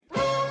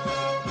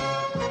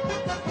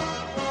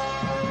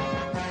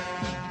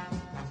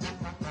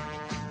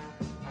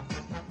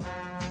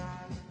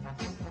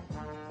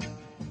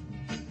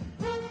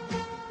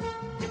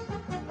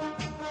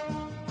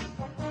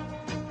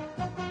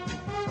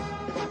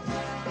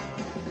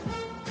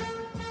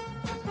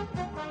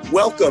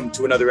Welcome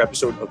to another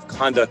episode of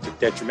Conduct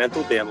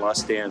Detrimental. Dan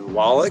Luss, Dan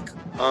Wallach.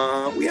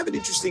 We have an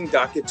interesting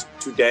docket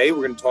today.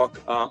 We're going to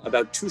talk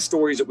about two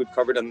stories that we've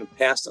covered in the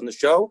past on the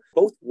show,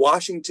 both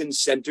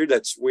Washington-centered.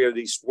 That's where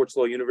the sports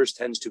law universe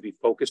tends to be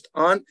focused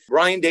on.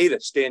 Brian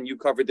Davis, Dan, you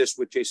covered this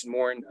with Jason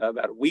Morin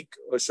about a week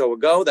or so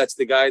ago. That's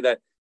the guy that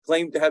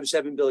claimed to have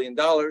 $7 billion.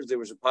 There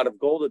was a pot of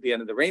gold at the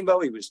end of the rainbow.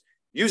 He was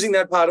using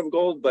that pot of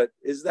gold, but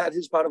is that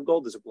his pot of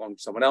gold? Does it belong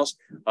to someone else?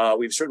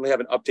 We certainly have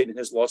an update in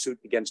his lawsuit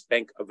against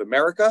Bank of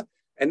America.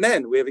 And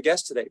then we have a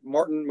guest today,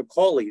 Martin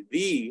McCaulay,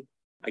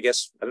 I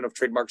don't know if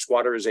trademark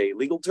squatter is a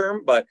legal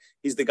term, but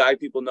he's the guy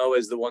people know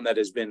as the one that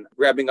has been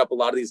grabbing up a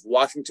lot of these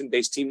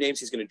Washington-based team names.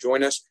 He's going to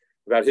join us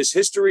about his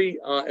history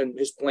and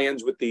his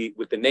plans with the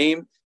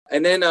name.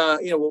 And then,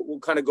 we'll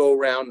kind of go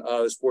around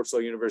the sports law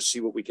universe,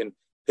 see what we can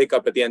pick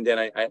up at the end. Dan,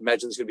 I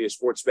imagine there's going to be a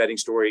sports betting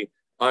story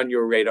on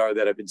your radar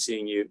that I've been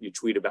seeing you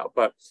tweet about.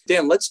 But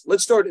Dan, let's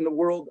start in the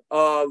world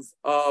of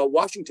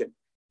Washington.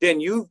 Dan,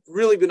 you've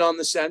really been on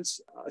the scent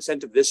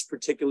of this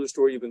particular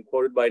story. You've been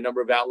quoted by a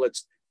number of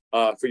outlets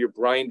for your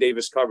Brian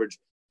Davis coverage.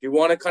 Do you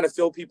want to kind of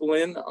fill people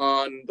in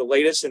on the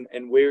latest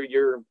and where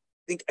you're?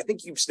 I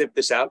think you've snipped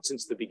this out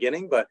since the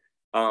beginning, but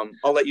I'll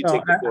let you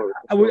take the floor.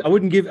 I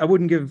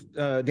wouldn't give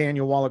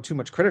Daniel Wallach too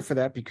much credit for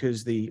that,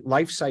 because the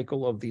life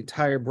cycle of the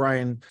entire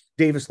Brian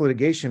Davis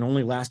litigation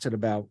only lasted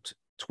about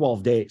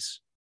 12 days.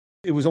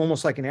 It was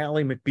almost like an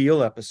Ally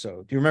McBeal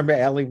episode. Do you remember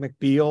Ally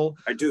McBeal?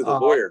 I do, the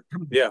lawyer.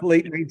 Yeah,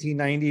 late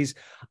 1990s.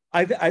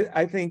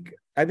 I think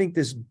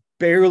this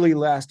barely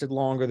lasted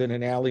longer than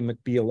an Ally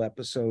McBeal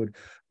episode.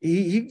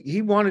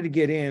 He wanted to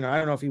get in. I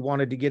don't know if he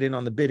wanted to get in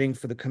on the bidding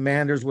for the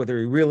Commanders, whether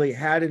he really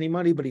had any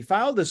money, but he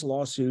filed this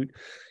lawsuit,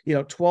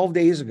 12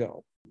 days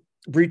ago.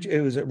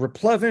 It was a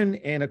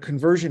replevin and a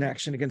conversion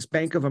action against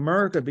Bank of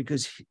America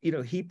because he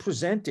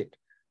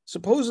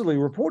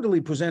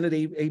reportedly presented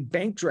a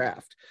bank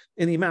draft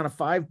in the amount of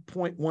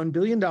 $5.1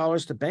 billion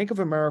to Bank of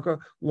America,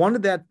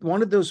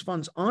 wanted those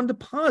funds on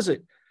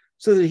deposit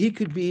so that he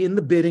could be in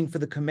the bidding for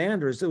the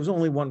Commanders. There was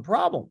only one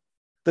problem.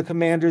 The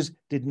Commanders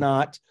did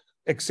not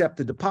accept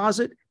the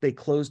deposit. They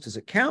closed his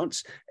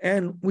accounts,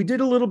 and we did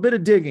a little bit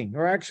of digging,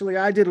 or actually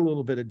I did a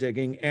little bit of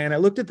digging, and I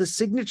looked at the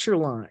signature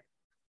line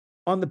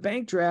on the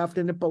bank draft,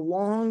 and it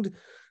belonged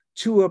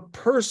to a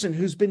person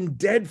who's been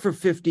dead for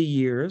 50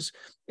 years.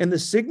 And the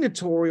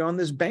signatory on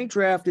this bank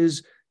draft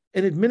is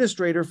an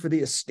administrator for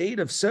the estate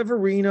of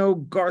Severino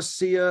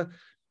Garcia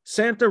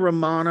Santa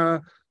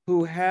Romana,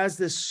 who has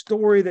this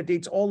story that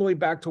dates all the way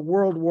back to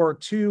World War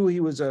II.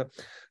 He was a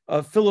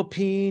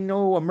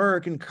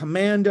Filipino-American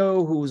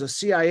commando who was a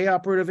CIA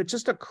operative. It's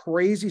just a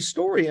crazy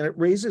story, and it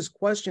raises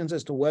questions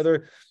as to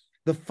whether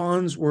the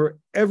funds were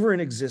ever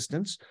in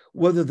existence,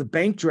 whether the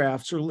bank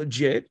drafts are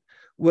legit,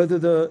 whether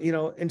the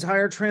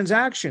entire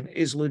transaction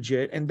is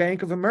legit. And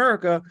Bank of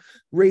America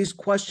raised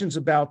questions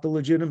about the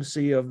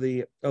legitimacy of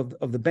the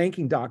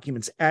banking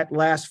documents at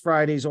last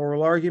Friday's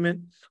oral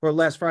argument, or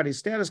last Friday's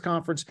status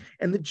conference.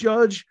 And the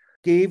judge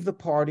gave the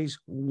parties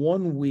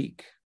 1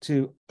 week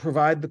to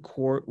provide the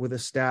court with a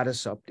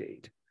status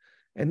update.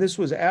 And this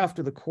was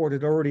after the court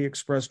had already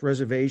expressed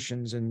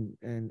reservations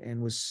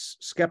and was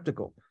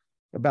skeptical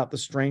about the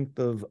strength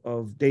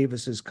of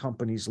Davis's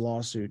company's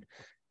lawsuit.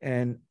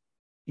 And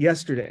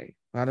yesterday,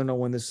 I don't know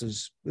when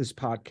this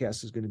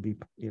podcast is going to be,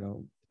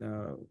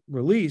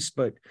 released,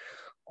 but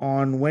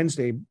on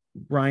Wednesday,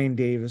 Brian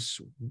Davis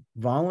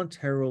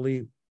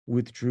voluntarily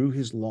withdrew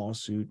his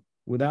lawsuit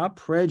without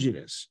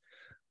prejudice,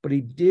 but he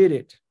did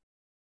it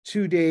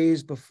 2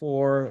 days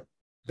before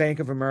Bank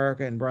of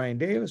America and Brian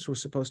Davis were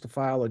supposed to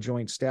file a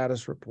joint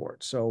status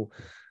report. So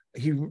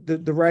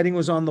the writing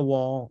was on the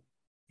wall.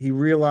 He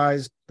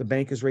realized the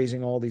bank is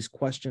raising all these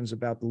questions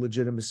about the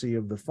legitimacy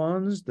of the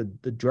funds,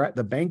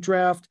 the bank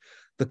draft.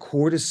 The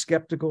court is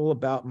skeptical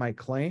about my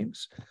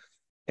claims.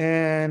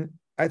 And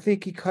I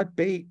think he cut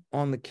bait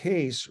on the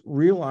case,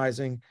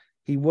 realizing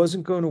he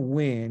wasn't going to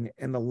win.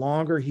 And the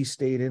longer he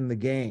stayed in the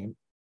game,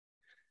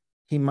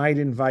 he might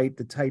invite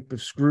the type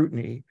of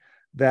scrutiny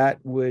that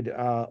would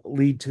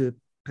lead to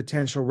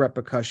potential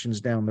repercussions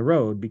down the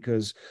road.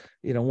 Because,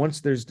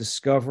 once there's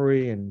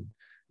discovery and,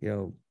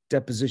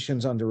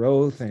 depositions under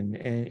oath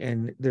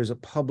and there's a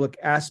public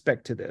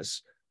aspect to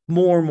this,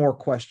 more and more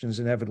questions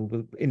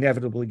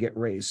inevitably get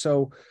raised.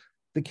 So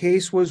the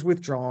case was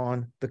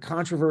withdrawn, the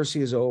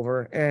controversy is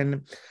over,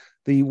 and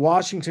the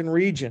Washington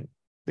region,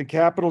 the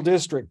Capital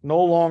District,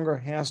 no longer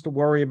has to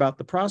worry about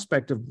the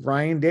prospect of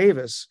Brian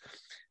Davis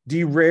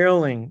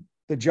derailing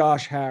the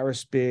Josh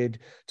Harris bid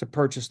to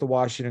purchase the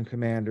Washington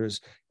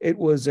Commanders. It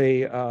was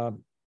a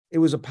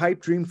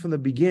pipe dream from the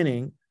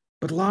beginning,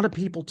 but a lot of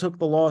people took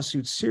the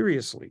lawsuit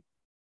seriously.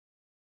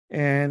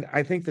 And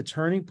I think the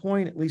turning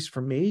point, at least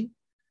for me,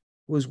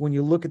 was when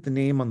you look at the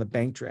name on the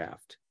bank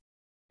draft.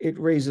 It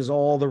raises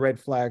all the red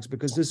flags,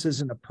 because this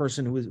isn't a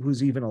person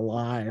who's even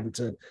alive. It's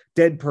a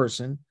dead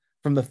person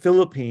from the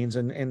Philippines.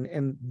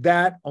 And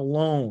that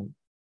alone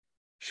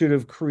should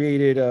have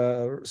created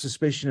a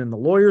suspicion in the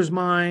lawyer's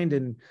mind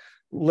and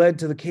led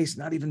to the case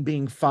not even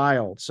being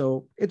filed.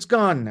 So it's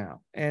gone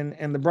now.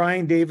 And the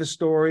Brian Davis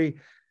story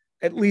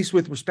at least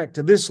with respect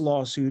to this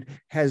lawsuit,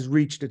 has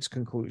reached its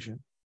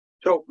conclusion.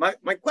 So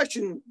my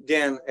question,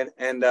 Dan,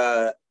 and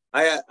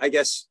I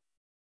guess,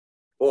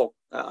 well,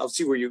 I'll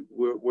see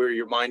where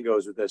your mind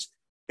goes with this.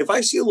 If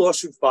I see a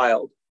lawsuit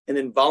filed and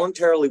then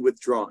voluntarily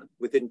withdrawn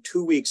within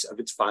 2 weeks of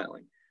its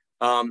filing,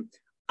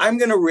 I'm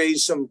going to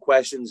raise some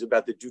questions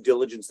about the due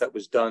diligence that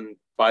was done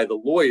by the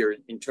lawyer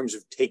in terms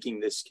of taking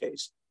this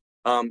case.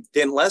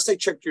 Dan, last I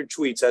checked your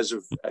tweets, as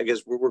of, I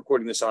guess we're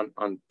recording this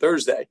on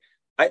Thursday,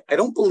 I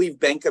don't believe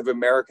Bank of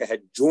America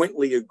had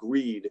jointly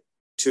agreed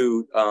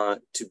to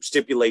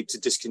stipulate to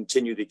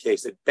discontinue the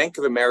case, that Bank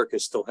of America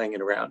is still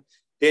hanging around.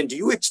 Dan, do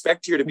you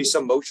expect here to be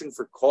some motion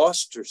for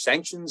costs or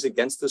sanctions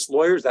against this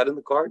lawyer? Is that in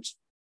the cards?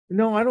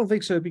 No, I don't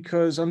think so,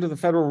 because under the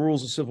Federal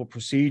Rules of Civil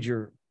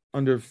Procedure,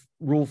 under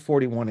Rule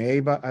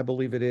 41A, I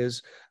believe it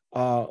is,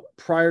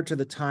 prior to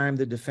the time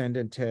the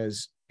defendant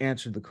has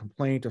answered the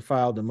complaint or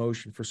filed a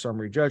motion for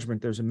summary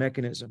judgment, there's a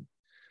mechanism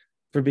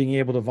for being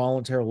able to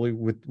voluntarily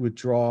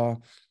withdraw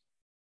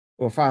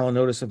or file a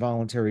notice of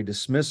voluntary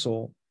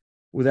dismissal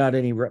without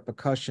any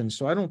repercussions.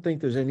 So I don't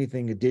think there's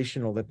anything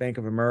additional that Bank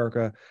of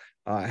America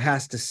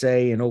has to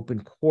say in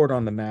open court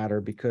on the matter,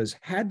 because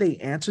had they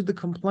answered the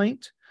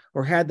complaint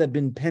or had that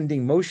been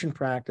pending motion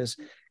practice,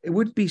 it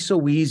wouldn't be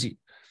so easy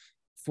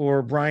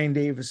for Brian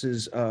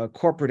Davis's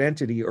corporate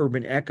entity,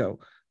 Urban Echo,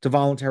 to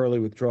voluntarily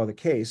withdraw the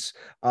case.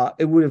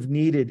 It would have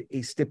needed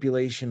a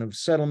stipulation of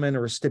settlement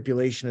or a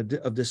stipulation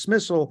of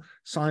dismissal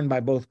signed by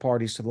both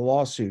parties to the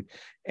lawsuit.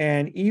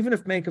 And even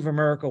if Bank of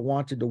America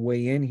wanted to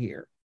weigh in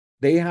here,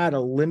 they had a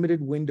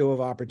limited window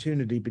of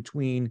opportunity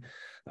between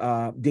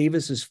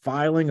Davis's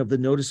filing of the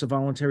notice of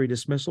voluntary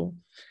dismissal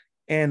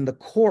and the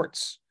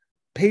court's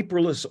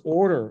paperless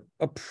order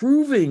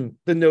approving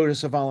the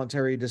notice of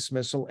voluntary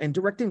dismissal and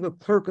directing the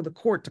clerk of the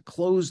court to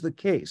close the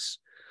case.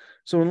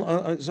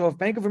 So if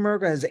Bank of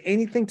America has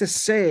anything to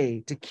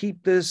say to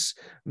keep this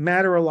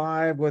matter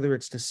alive, whether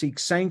it's to seek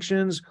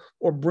sanctions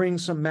or bring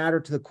some matter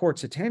to the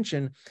court's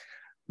attention,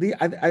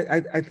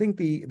 I think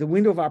the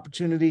window of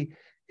opportunity,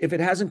 if it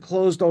hasn't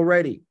closed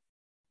already,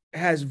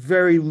 has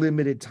very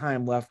limited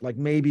time left, like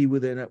maybe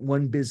within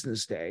one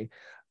business day.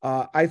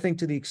 I think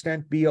to the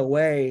extent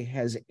BOA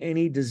has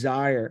any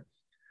desire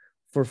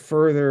for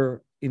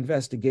further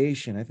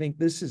investigation, I think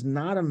this is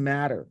not a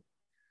matter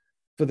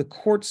for the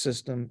court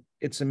system.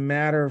 It's a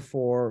matter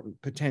for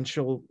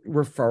potential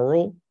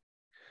referral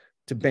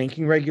to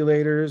banking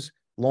regulators,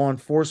 law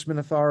enforcement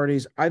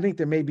authorities. I think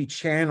there may be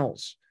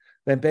channels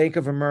that Bank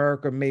of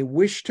America may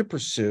wish to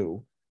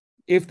pursue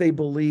if they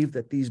believe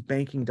that these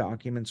banking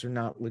documents are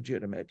not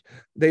legitimate.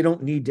 They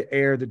don't need to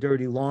air the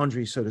dirty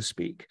laundry, so to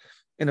speak,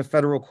 in a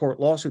federal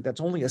court lawsuit.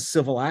 That's only a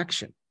civil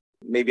action.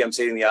 Maybe I'm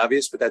stating the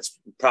obvious, but that's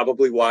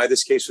probably why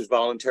this case was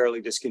voluntarily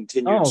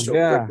discontinued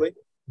quickly.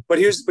 But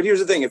here's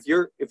the thing: if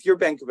you're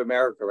Bank of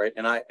America, right?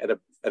 And I at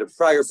a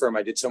prior firm,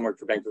 I did some work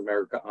for Bank of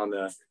America on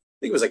I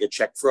think it was like a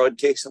check fraud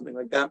case, something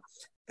like that.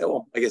 Yeah,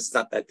 well, I guess it's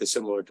not that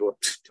dissimilar to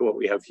what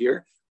we have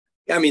here.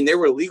 I mean, there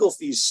were legal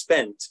fees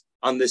spent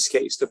on this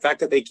case. The fact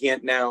that they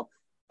can't now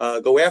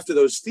go after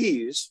those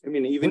fees, I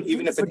mean,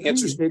 even if it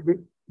answers.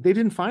 They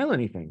didn't file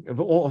anything.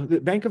 The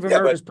Bank of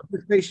America's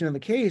participation in the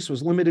case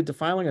was limited to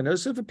filing a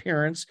notice of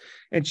appearance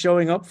and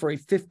showing up for a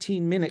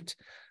 15-minute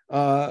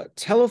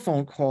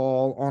telephone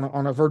call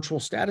on a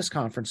virtual status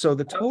conference. So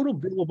the total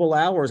billable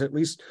hours, at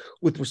least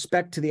with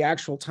respect to the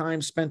actual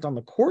time spent on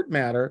the court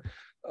matter,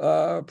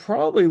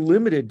 probably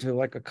limited to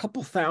like a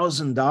couple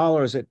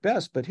 $1,000s at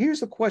best. But here's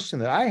the question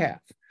that I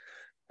have.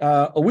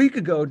 A week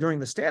ago during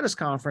the status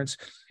conference,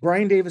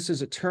 Brian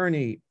Davis's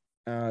attorney,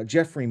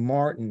 Jeffrey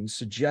Martin,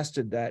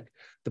 suggested that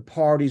the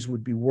parties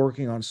would be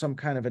working on some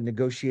kind of a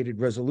negotiated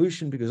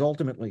resolution because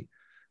ultimately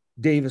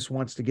Davis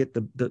wants to get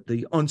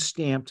the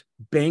unstamped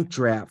bank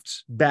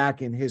drafts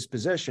back in his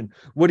possession.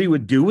 What he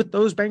would do with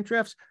those bank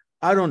drafts,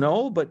 I don't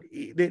know, but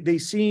they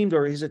seemed,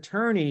 or his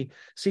attorney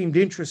seemed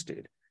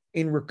interested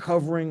in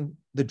recovering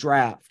the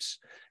drafts.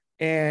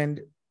 And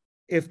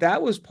if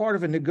that was part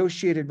of a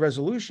negotiated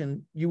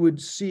resolution, you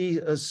would see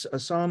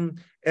some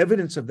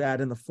evidence of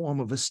that in the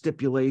form of a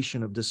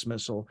stipulation of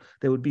dismissal.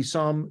 There would be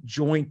some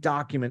joint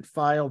document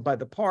filed by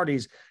the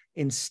parties.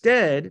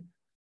 Instead,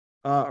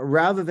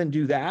 rather than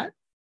do that,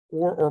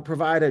 or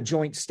provide a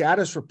joint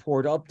status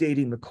report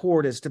updating the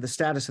court as to the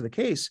status of the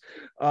case,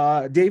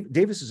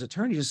 Davis's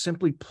attorney just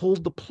simply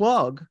pulled the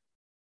plug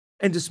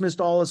and dismissed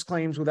all his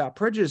claims without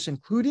prejudice,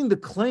 including the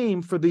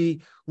claim for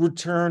the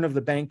return of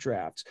the bank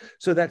drafts.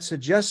 So that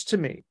suggests to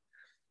me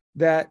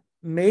that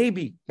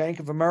maybe Bank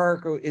of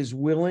America is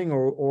willing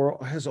or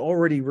has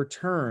already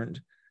returned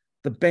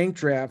the bank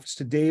drafts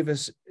to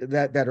Davis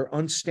that are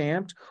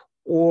unstamped,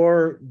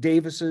 or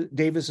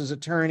Davis's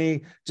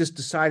attorney just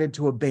decided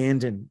to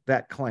abandon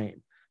that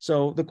claim.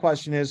 So the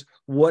question is,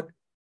 what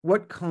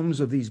comes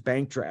of these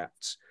bank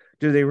drafts?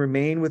 Do they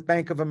remain with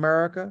Bank of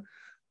America?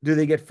 Do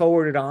they get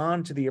forwarded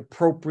on to the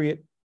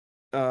appropriate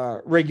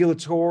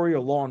regulatory or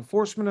law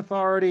enforcement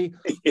authority,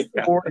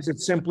 or is it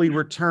simply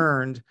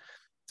returned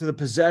to the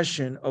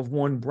possession of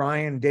one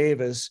Brian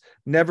Davis,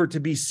 never to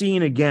be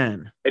seen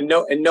again. And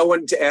no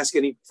one to ask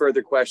any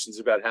further questions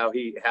about how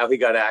he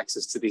got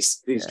access to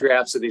these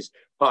drafts of these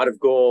pot of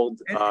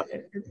gold.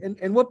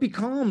 And what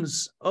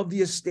becomes of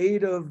the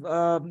estate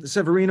of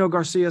Severino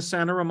Garcia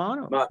Santa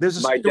Romano? There's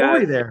a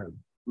story there.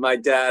 My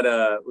dad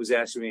was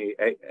asking me.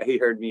 He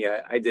heard me.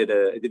 I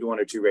did one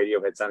or two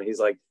radio hits on it. He's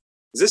like,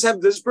 "Does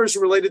this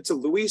person related to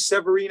Luis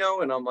Severino?"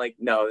 And I'm like,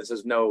 "No, this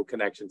has no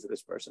connection to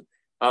this person."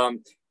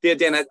 Yeah,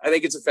 Dan, I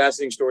think it's a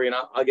fascinating story. And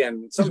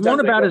again, he's won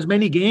about as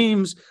many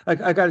games.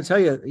 I got to tell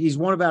you, he's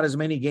won about as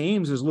many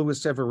games as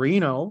Luis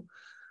Severino,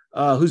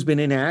 who's been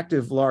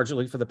inactive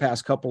largely for the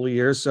past couple of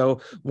years.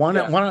 So why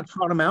not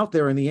trot him out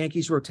there in the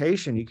Yankees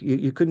rotation?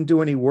 You couldn't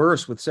do any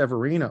worse with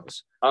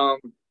Severinos.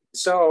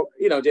 So,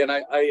 Dan,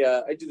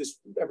 I do this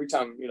every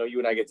time, you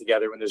and I get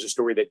together when there's a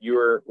story that you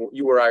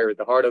or I are at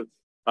the heart of.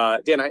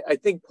 Dan, I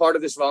think part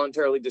of this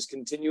voluntary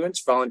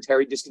discontinuance,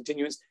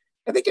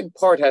 I think in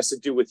part has to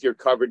do with your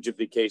coverage of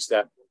the case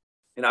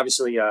and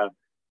obviously,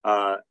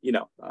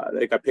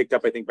 they got picked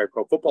up, I think, by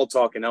Pro Football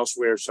Talk and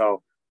elsewhere.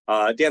 So,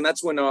 Dan,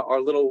 that's when our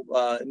little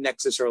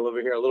nexus or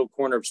over here, a little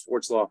corner of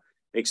sports law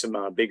makes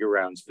some bigger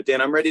rounds. But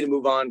Dan, I'm ready to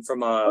move on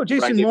from.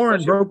 Jason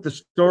Morin broke the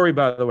story,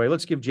 by the way.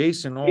 Let's give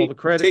Jason all the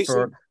credit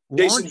for.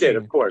 Jason did,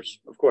 of course.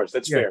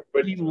 That's fair.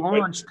 But he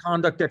launched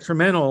Conduct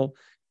Detrimental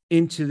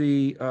into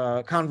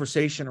the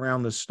conversation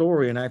around the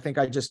story, and I think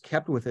I just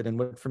kept with it.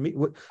 And for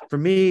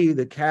me,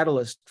 the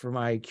catalyst for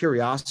my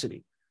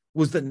curiosity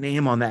was the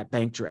name on that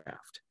bank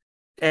draft.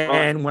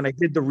 And when I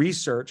did the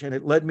research, and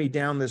it led me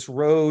down this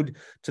road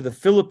to the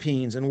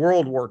Philippines and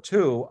World War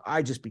II,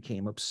 I just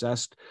became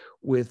obsessed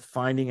with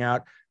finding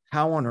out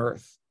how on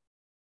earth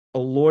a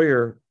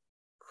lawyer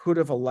could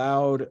have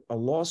allowed a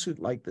lawsuit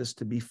like this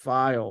to be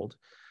filed.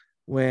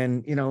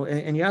 When,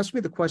 and you asked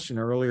me the question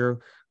earlier,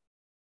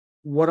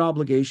 what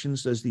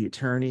obligations does the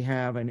attorney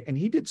have? And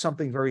he did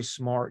something very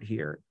smart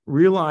here,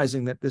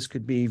 realizing that this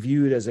could be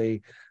viewed as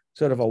a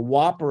sort of a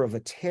whopper of a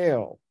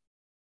tale.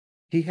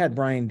 He had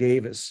Brian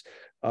Davis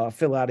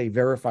fill out a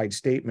verified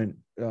statement,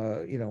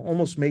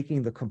 almost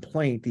making the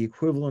complaint the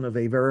equivalent of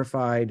a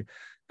verified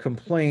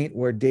complaint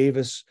where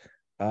Davis,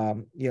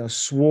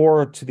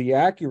 swore to the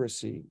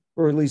accuracy,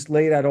 or at least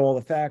laid out all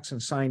the facts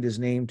and signed his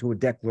name to a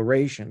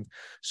declaration.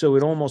 So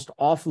it almost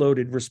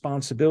offloaded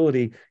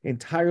responsibility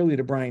entirely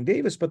to Brian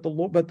Davis, but the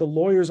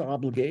lawyer's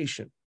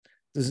obligation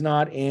does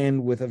not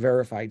end with a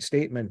verified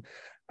statement.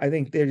 I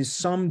think there is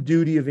some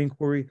duty of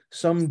inquiry,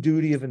 some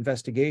duty of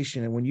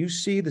investigation. And when you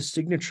see the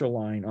signature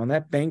line on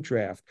that bank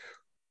draft,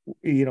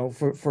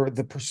 for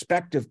the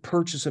prospective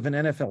purchase of an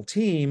NFL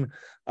team,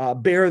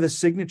 bear the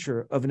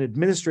signature of an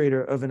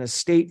administrator of an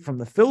estate from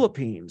the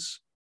Philippines,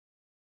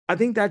 I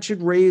think that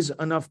should raise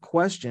enough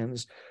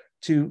questions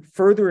to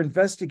further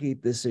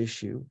investigate this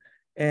issue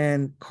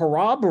and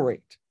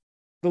corroborate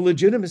the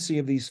legitimacy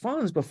of these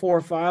funds before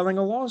filing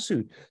a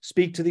lawsuit.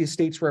 Speak to the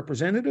estate's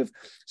representative,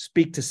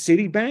 speak to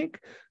Citibank,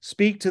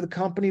 speak to the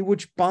company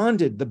which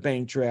bonded the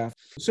bank draft.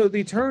 So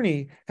the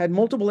attorney had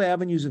multiple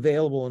avenues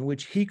available in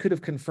which he could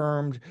have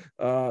confirmed,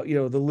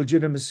 the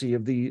legitimacy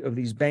of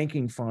these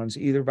banking funds,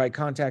 either by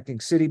contacting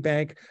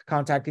Citibank,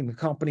 contacting the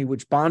company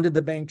which bonded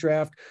the bank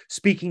draft,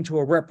 speaking to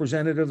a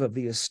representative of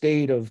the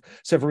estate of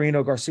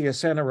Severino Garcia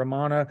Santa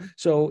Romana.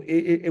 So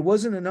it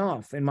wasn't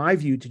enough, in my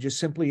view, to just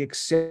simply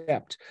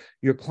accept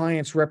your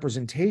client's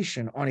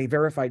representation on a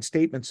verified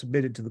statement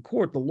submitted to the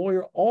court. The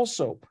lawyer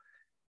also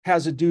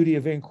has a duty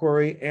of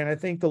inquiry, and I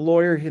think the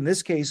lawyer in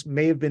this case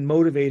may have been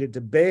motivated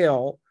to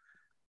bail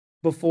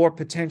before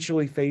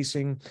potentially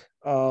facing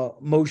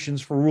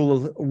motions for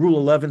Rule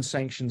 11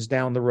 sanctions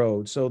down the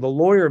road. So the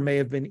lawyer may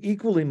have been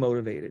equally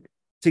motivated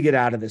to get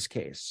out of this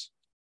case.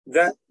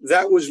 That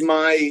was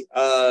my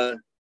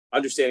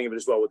understanding of it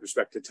as well with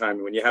respect to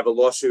timing. When you have a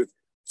lawsuit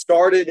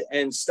started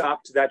and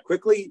stopped that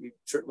quickly, you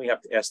certainly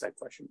have to ask that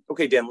question.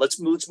 Okay, Dan,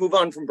 let's move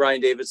on from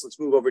Brian Davis. Let's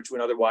move over to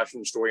another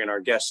Washington story and our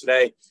guest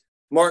today,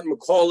 Martin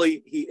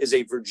McCaulay. He is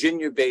a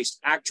Virginia-based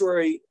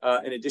actuary.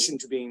 In addition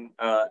to being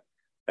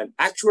an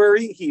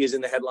actuary, he is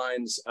in the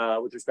headlines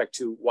with respect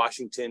to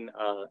Washington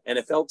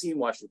NFL team,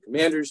 Washington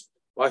Commanders,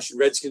 Washington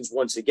Redskins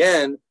once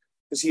again,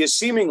 because he has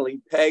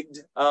seemingly pegged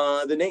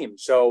the name.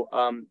 So,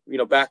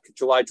 back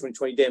July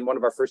 2020, Dan, one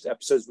of our first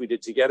episodes we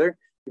did together,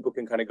 people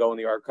can kind of go in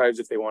the archives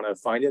if they want to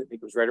find it. I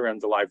think it was right around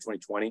July of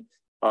 2020.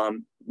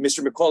 Mr.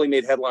 McCaulay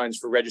made headlines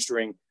for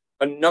registering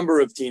a number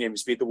of team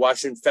names, be it the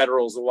Washington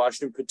Federals, the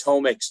Washington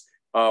Potomacs,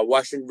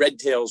 Washington Red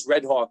Tails,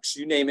 Red Hawks,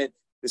 you name it.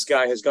 This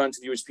guy has gone to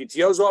the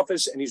USPTO's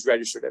office and he's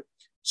registered it.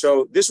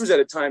 So this was at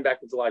a time back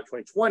in July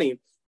 2020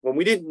 when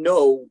we didn't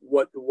know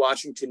what the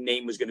Washington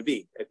name was going to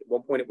be. At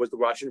one point, it was the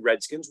Washington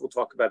Redskins. We'll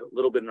talk about it a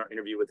little bit in our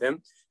interview with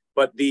him.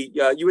 But the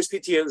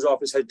USPTO's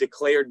office had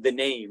declared the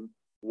name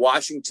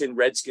Washington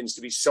Redskins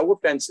to be so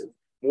offensive,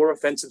 more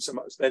offensive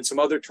than some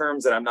other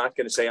terms that I'm not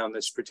going to say on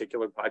this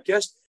particular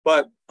podcast.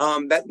 But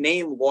that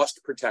name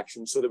lost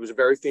protection. So there was a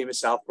very famous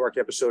South Park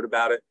episode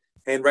about it.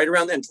 And right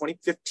around then,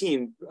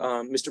 2015,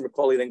 Mr.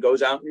 McCaulay then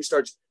goes out and he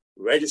starts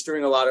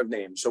registering a lot of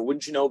names. So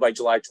wouldn't you know, by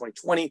July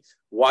 2020,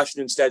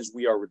 Washington says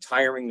we are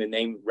retiring the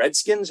name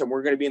Redskins and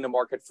we're going to be in the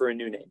market for a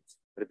new name.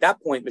 But at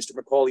that point, Mr.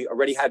 McCaulay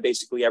already had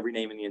basically every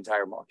name in the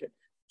entire market.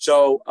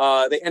 So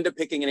they end up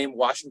picking a name,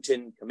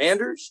 Washington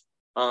Commanders.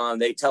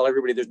 They tell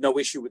everybody there's no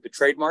issue with the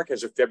trademark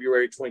as of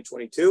February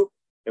 2022.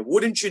 And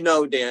wouldn't you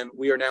know, Dan,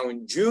 we are now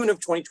in June of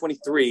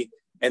 2023,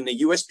 and the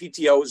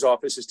USPTO's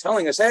office is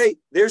telling us, hey,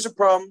 there's a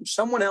problem.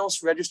 Someone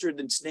else registered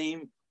this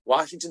name,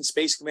 Washington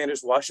Space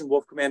Commanders, Washington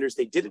Wolf Commanders.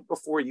 They did it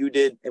before you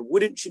did. And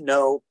wouldn't you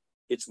know,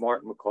 it's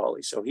Martin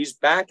McCaulay. So he's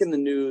back in the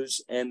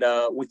news, and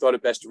we thought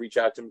it best to reach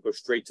out to him, go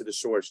straight to the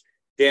source.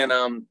 Dan,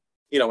 and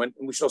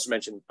we should also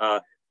mention,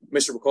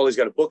 Mr. McCaulay's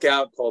got a book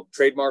out called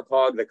Trademark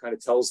Hog that kind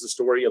of tells the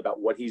story about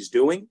what he's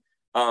doing,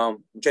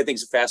 which I think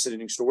is a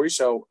fascinating story.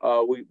 So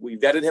we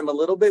vetted him a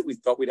little bit. We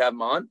thought we'd have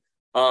him on.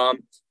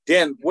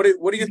 Dan, what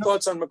are your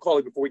thoughts on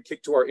McCaulay before we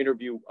kick to our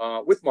interview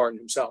with Martin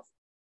himself?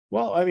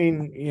 Well, I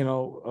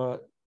mean,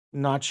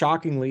 not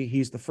shockingly,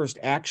 he's the first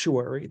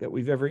actuary that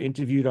we've ever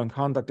interviewed on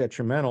Conduct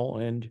Detrimental.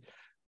 And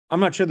I'm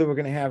not sure that we're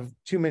going to have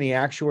too many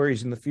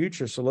actuaries in the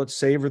future. So let's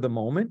savor the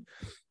moment.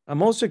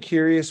 I'm also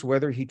curious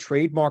whether he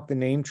trademarked the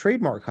name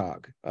Trademark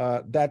Hog.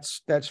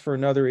 That's for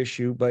another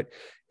issue. But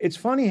it's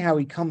funny how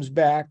he comes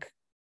back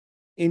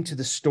into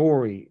the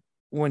story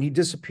when he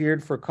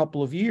disappeared for a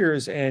couple of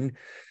years. And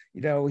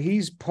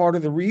he's part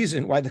of the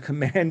reason why the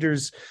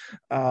Commanders'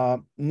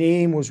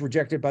 name was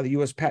rejected by the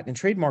U.S. Patent and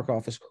Trademark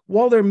Office.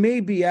 While there may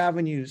be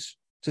avenues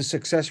to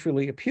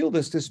successfully appeal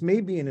this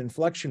may be an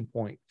inflection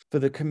point for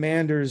the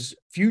Commanders'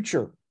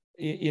 future,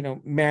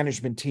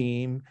 management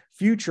team,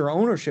 future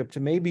ownership to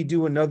maybe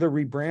do another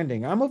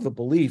rebranding. I'm of the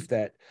belief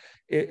that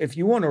if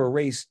you want to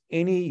erase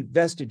any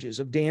vestiges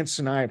of Dan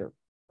Snyder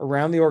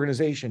around the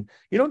organization,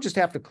 you don't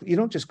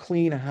just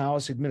clean a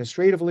house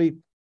administratively,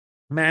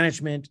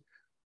 management,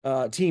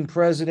 team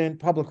president,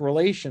 public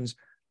relations.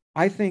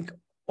 I think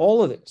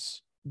all of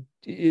this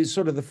is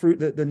sort of the fruit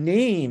that the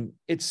name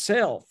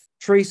itself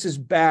traces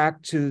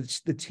back to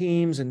the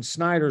teams and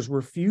Snyder's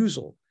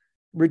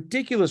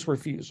ridiculous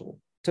refusal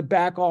to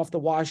back off the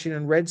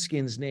Washington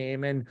Redskins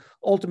name. And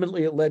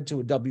ultimately it led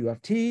to a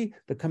WFT,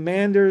 the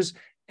Commanders.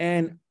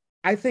 And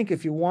I think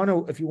if you want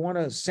to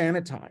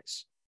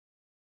sanitize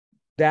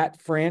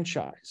that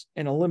franchise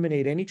and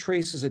eliminate any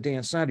traces of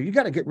Dan Snyder, you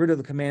got to get rid of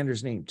the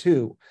Commanders name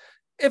too.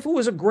 If it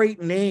was a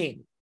great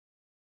name,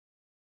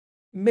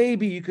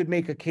 maybe you could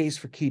make a case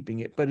for keeping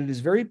it, but it is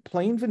very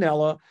plain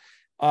vanilla.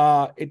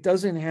 It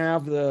doesn't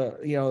have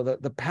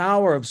the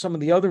power of some of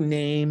the other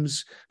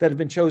names that have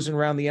been chosen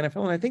around the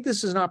NFL. And I think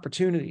this is an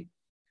opportunity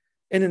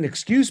and an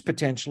excuse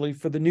potentially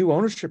for the new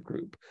ownership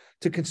group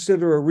to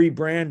consider a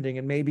rebranding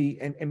and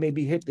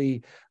maybe hit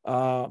the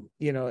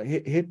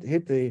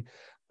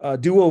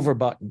do-over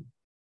button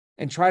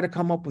and try to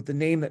come up with the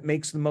name that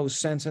makes the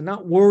most sense and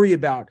not worry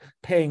about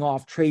paying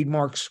off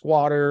trademark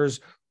squatters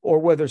or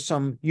whether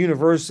some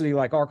university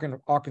like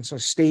Arkansas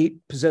State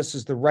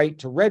possesses the right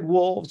to Red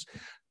Wolves.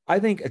 I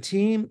think a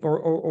team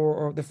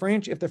or the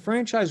franchise, if the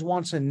franchise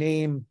wants a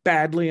name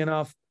badly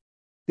enough,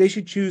 they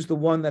should choose the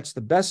one that's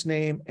the best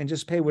name and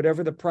just pay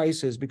whatever the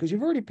price is, because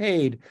you've already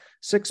paid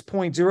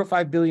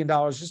 $6.05 billion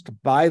just to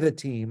buy the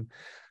team.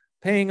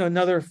 Paying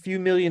another few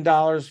 $1 million,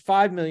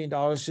 $5 million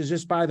to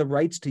just buy the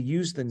rights to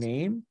use the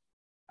name,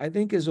 I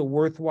think is a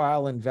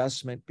worthwhile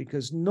investment,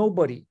 because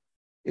nobody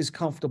is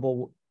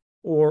comfortable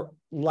or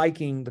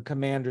liking the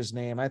Commander's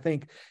name. I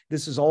think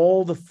this is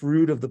all the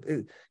fruit of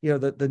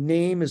the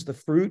name is the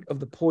fruit of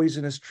the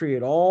poisonous tree.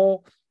 It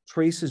all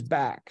traces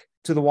back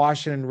to the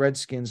Washington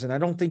Redskins. And I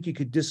don't think you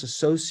could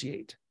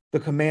disassociate the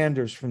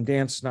Commanders from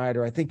Dan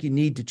Snyder. I think you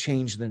need to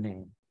change the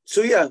name.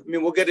 So, yeah, I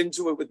mean, we'll get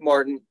into it with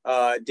Martin.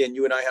 Dan,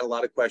 you and I had a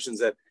lot of questions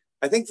that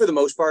I think for the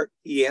most part,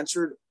 he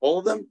answered all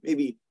of them.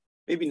 Maybe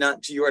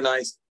not to you and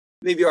I,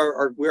 maybe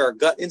our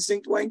gut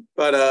instinct, Wayne,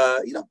 but,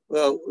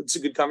 it's a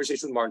good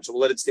conversation with Martin. So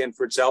we'll let it stand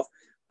for itself.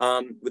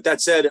 With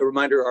that said, a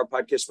reminder, our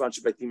podcast is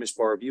sponsored by Themis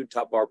Bar Review,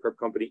 top bar prep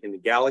company in the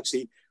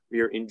galaxy. We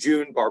are in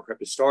June. Bar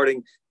prep is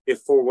starting. If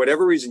for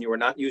whatever reason you are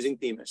not using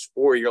Themis,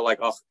 or you're like,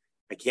 oh,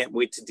 I can't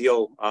wait to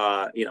deal,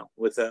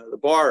 with the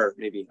bar, or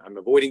maybe I'm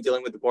avoiding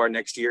dealing with the bar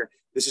next year,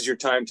 this is your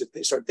time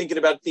to start thinking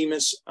about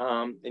Themis.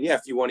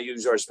 If you want to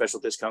use our special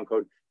discount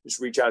code,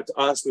 just reach out to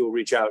us. We will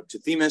reach out to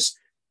Themis,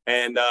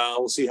 and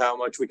we'll see how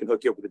much we can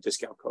hook you up with a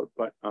discount code.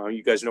 But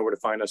you guys know where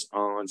to find us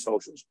on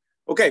socials.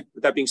 Okay,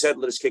 with that being said,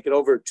 let us kick it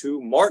over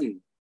to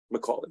Martin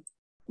McCaulay.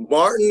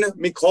 Martin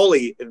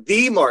McCaulay,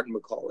 the Martin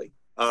McCaulay.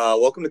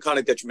 Welcome to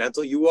Conduct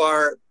Detrimental. You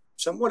are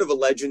somewhat of a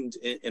legend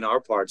in our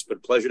parts, but a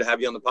pleasure to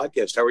have you on the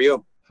podcast. How are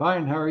you?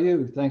 Fine. How are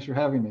you? Thanks for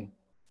having me.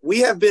 We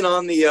have been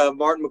on the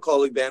Martin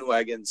McCaulay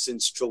bandwagon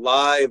since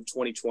July of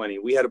 2020.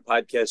 We had a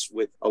podcast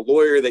with a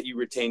lawyer that you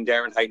retained,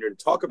 Darren Heitner, to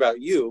talk about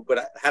you.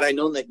 But had I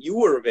known that you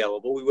were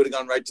available, we would have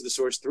gone right to the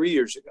source 3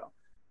 years ago.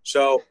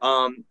 So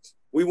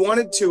we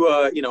wanted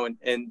to,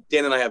 and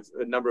Dan and I have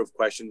a number of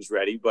questions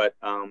ready. But,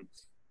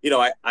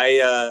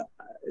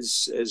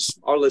 as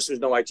our listeners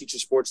know, I teach a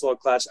sports law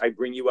class. I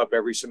bring you up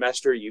every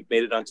semester. You've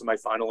made it onto my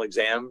final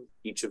exam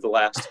each of the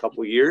last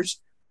couple of years.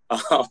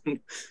 Um,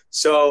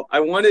 so I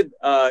wanted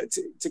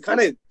to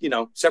kind of,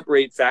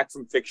 separate fact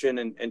from fiction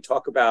and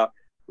talk about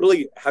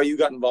really how you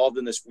got involved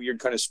in this weird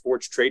kind of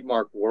sports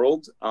trademark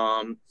world.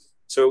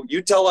 So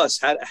you tell us,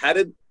 how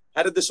did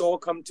this all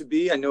come to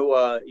be? I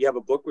know you have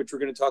a book, which we're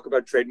going to talk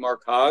about,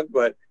 Trademark Hog,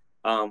 but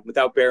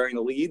without bearing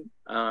the lead,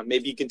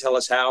 maybe you can tell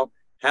us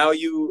how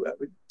you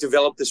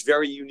developed this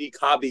very unique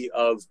hobby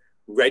of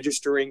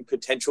registering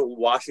potential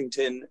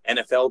Washington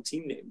NFL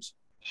team names.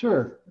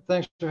 Sure.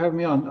 Thanks for having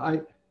me on.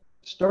 I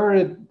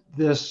started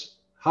this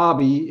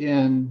hobby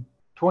in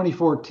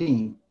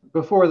 2014,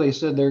 before they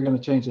said they were going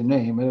to change the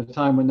name, at a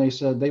time when they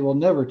said they will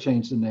never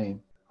change the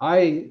name.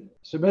 I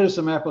submitted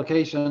some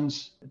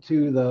applications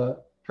to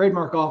the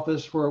trademark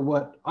office for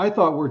what I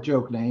thought were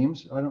joke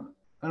names. I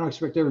don't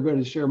expect everybody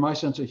to share my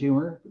sense of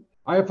humor.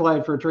 I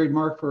applied for a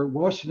trademark for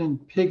Washington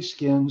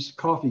Pigskins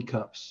coffee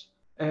cups.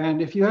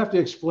 And if you have to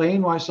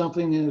explain why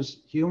something is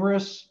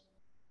humorous,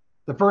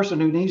 the person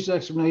who needs the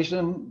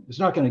explanation is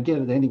not going to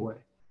get it anyway.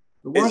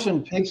 The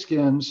Washington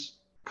Pigskins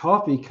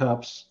coffee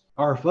cups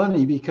are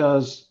funny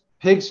because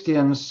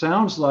Pigskins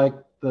sounds like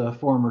the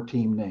former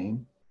team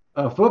name.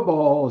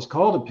 Football is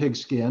called a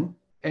pigskin,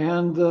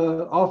 and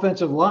the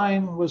offensive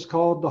line was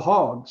called the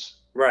Hogs.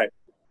 Right.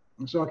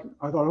 And so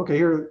I thought, okay,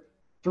 here are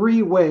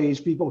three ways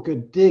people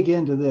could dig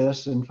into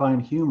this and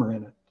find humor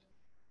in it.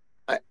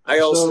 I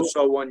also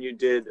saw one you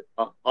did,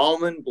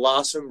 almond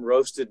blossom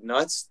roasted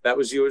nuts. That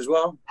was you as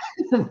well?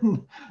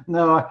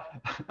 No,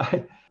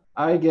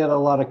 I get a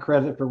lot of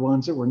credit for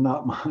ones that were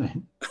not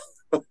mine.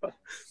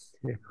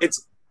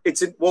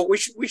 Well,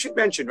 we should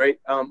mention, right,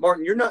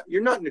 Martin, you're not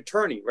an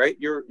attorney, right?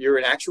 You're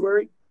an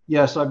actuary.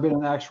 Yes, I've been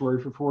an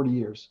actuary for 40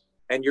 years.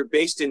 And you're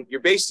based in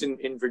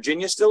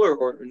Virginia still,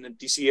 or in the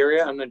DC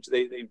area? I'm not.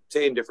 They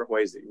say in different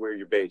ways where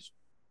you're based.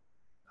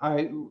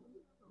 I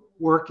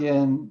work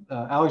in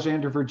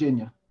Alexandria,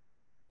 Virginia.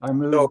 I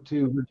moved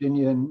to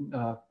Virginia in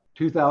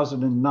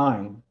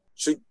 2009.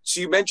 So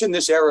you mentioned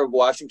this era of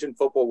Washington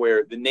football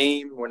where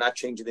we're not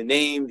changing the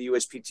name. The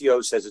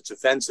USPTO says it's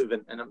offensive,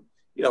 and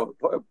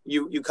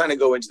you kind of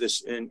go into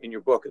this in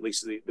your book, at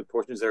least the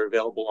portions that are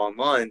available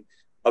online,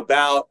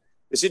 about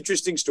this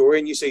interesting story.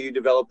 And you say you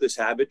developed this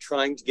habit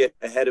trying to get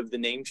ahead of the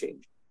name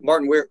change.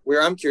 Martin,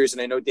 where I'm curious,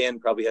 and I know Dan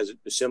probably has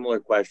a similar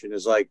question,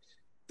 is like,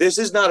 this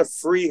is not a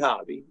free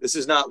hobby. This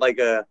is not like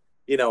a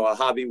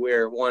hobby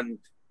where one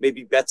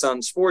maybe bets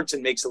on sports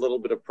and makes a little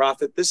bit of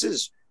profit. This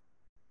is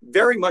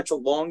very much a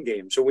long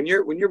game. So when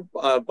you're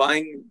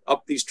buying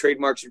up these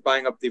trademarks, you're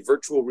buying up the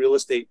virtual real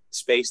estate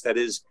space that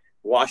is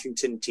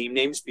Washington team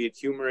names, be it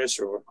humorous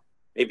or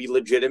maybe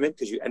legitimate,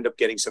 because you end up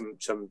getting some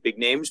big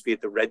names, be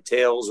it the Red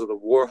Tails or the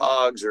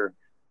Warhogs or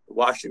the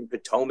Washington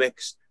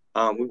Potomacs.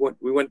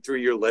 We went through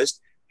your list.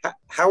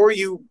 How are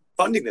you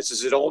funding this?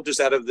 Is it all just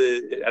out of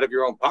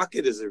your own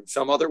pocket? Is there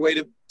some other way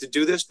to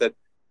do this that,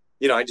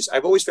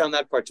 I've always found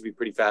that part to be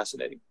pretty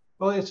fascinating.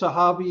 Well, it's a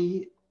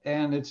hobby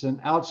and it's an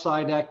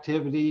outside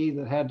activity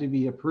that had to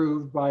be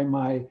approved by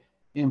my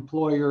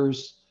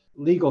employer's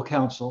legal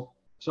counsel.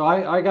 So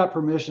I got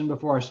permission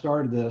before I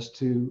started this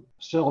to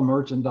sell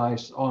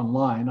merchandise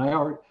online. I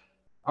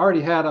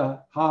already had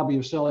a hobby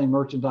of selling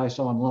merchandise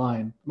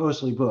online,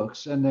 mostly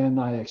books, and then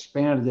I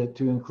expanded it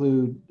to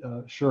include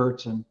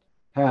shirts and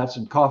hats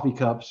and coffee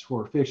cups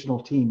for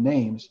fictional team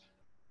names.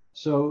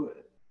 So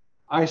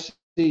I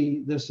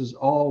see this as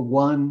all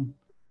one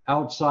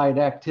outside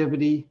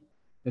activity.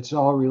 It's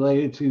all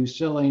related to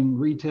selling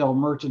retail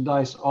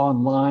merchandise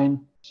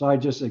online. So I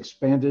just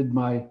expanded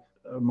my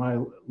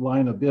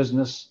line of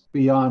business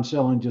beyond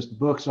selling just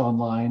books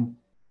online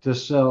to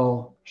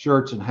sell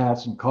shirts and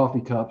hats and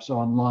coffee cups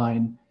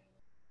online.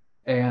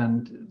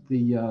 And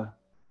the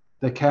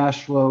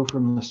cash flow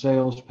from the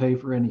sales pay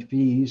for any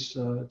fees.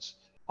 It's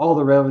all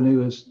the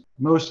revenue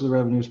most of the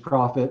revenue is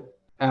profit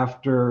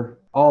after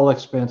all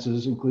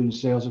expenses, including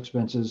sales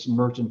expenses,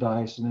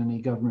 merchandise, and any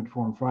government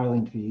form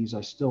filing fees. I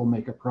still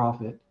make a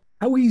profit.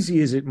 How easy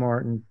is it,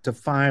 Martin, to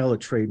file a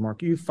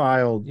trademark? You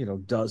filed,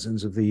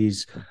 dozens of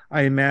these.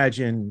 I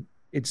imagine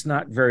it's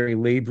not very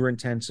labor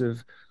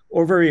intensive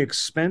or very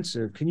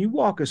expensive. Can you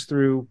walk us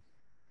through,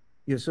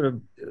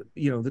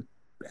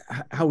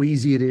 how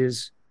easy it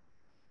is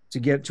to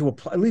get to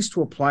apply, at least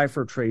to apply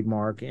for a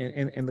trademark,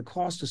 and the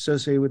cost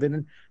associated with it,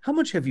 and how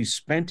much have you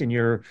spent in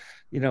your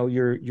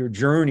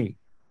journey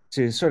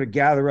to sort of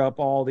gather up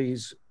all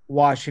these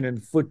Washington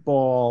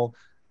football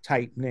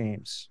type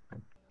names?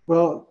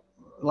 Well,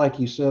 like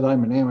you said,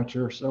 I'm an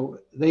amateur, so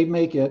they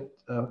make it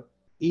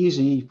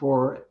easy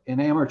for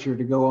an amateur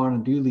to go on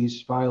and do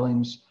these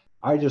filings.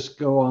 I just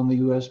go on the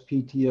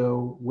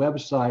USPTO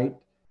website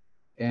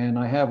and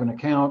I have an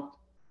account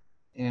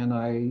and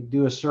I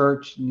do a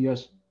search in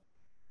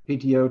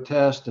USPTO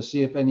test to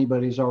see if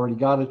anybody's already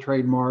got a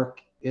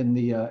trademark in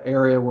the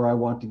area where I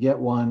want to get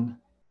one.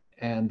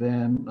 And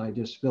then I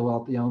just fill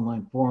out the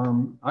online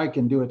form. I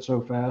can do it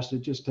so fast,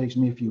 it just takes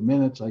me a few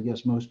minutes. I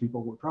guess most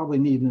people would probably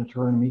need an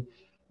attorney.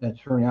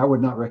 I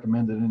would not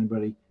recommend that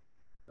anybody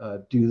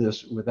do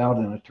this without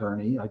an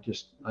attorney.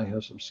 I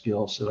have some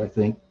skills that I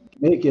think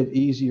make it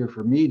easier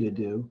for me to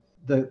do.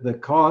 the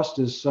cost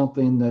is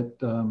something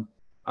that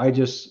I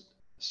just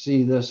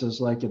see this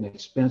as like an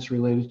expense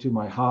related to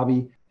my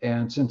hobby.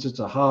 And since it's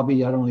a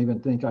hobby, I don't even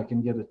think I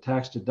can get a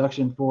tax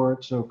deduction for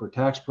it. So for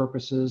tax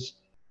purposes,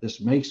 this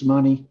makes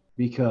money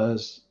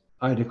because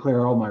I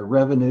declare all my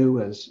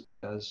revenue as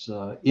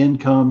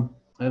income,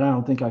 and I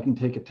don't think I can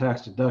take a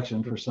tax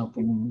deduction for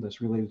something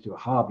that's related to a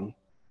hobby.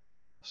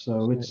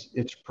 So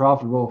it's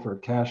profitable for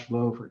cash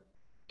flow, for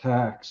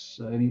tax,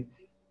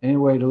 any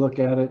way to look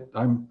at it.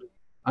 I'm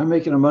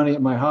making money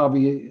at my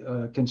hobby,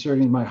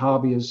 considering my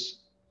hobby is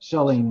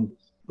selling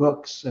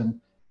books and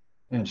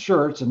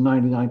shirts, and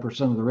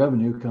 99% of the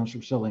revenue comes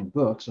from selling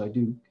books.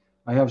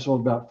 I have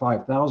sold about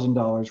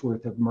 $5,000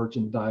 worth of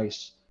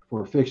merchandise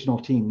for fictional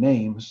team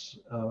names,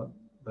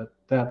 but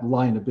that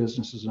line of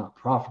business is not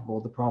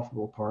profitable. The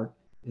profitable part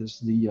is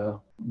the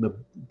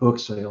book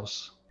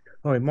sales.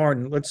 All right,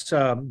 Martin, let's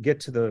get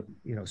to the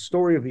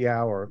story of the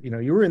hour.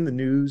 You were in the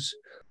news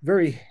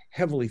very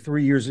heavily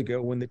 3 years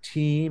ago when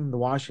the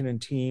Washington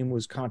team,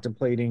 was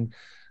contemplating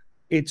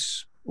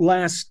its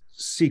last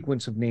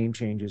sequence of name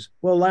changes.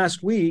 Well,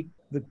 last week,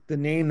 the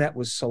name that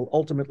was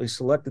ultimately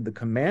selected, the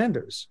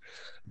Commanders,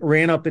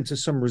 ran up into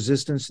some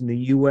resistance in the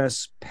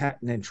U.S.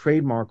 Patent and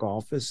Trademark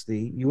Office.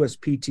 The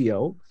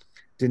USPTO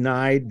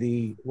denied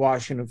the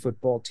Washington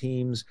football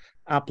team's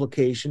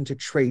application to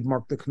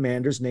trademark the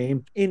Commanders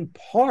name, in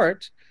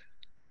part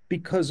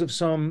because of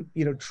some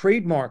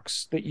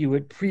trademarks that you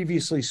had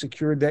previously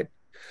secured that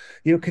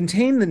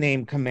contain the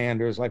name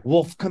Commanders, like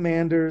Wolf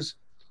Commanders,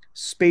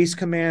 Space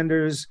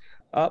Commanders.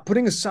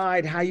 Putting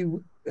aside how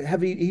you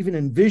have even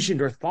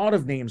envisioned or thought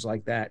of names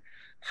like that,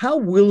 how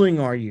willing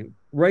are you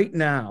right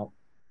now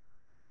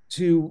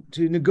to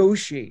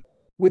negotiate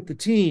with the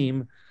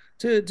team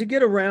to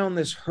get around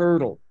this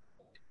hurdle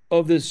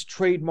of this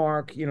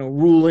trademark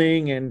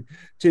ruling, and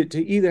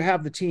to either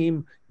have the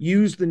team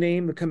use the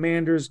name the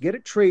Commanders, get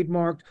it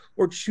trademarked,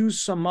 or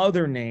choose some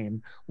other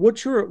name?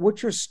 What's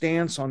your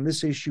stance on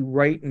this issue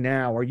right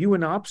now? Are you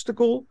an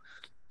obstacle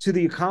to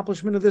the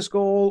accomplishment of this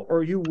goal, or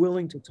are you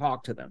willing to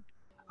talk to them?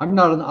 I'm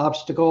not an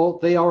obstacle.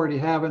 They already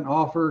have an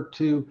offer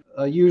to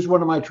use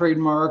one of my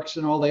trademarks,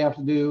 and all they have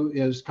to do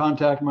is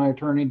contact my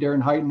attorney,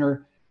 Darren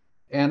Heitner,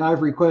 and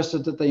I've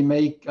requested that they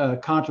make a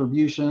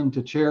contribution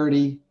to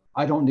charity.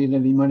 I don't need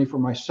any money for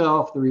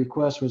myself. The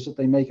request was that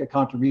they make a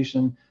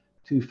contribution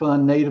to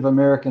fund Native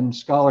American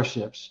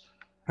scholarships.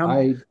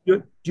 Do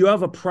you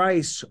have a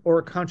price or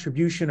a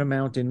contribution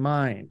amount in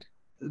mind?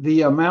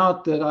 The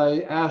amount that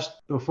I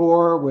asked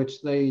before,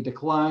 which they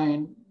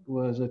declined,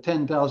 was a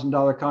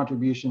 $10,000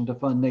 contribution to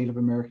fund Native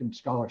American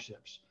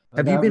scholarships.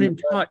 Have you been in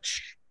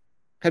touch?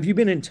 Have you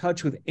been in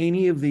touch with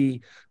any of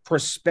the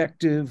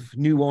prospective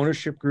new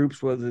ownership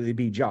groups, whether they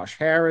be Josh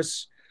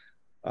Harris?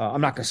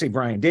 I'm not going to say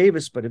Brian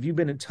Davis, but have you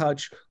been in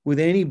touch with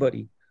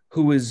anybody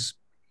who is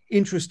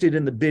interested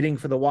in the bidding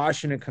for the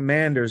Washington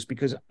Commanders?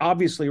 Because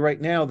obviously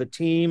right now the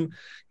team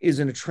is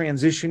in a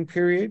transition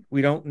period.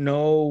 We don't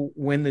know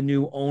when the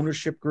new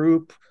ownership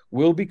group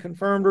will be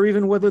confirmed, or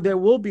even whether there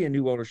will be a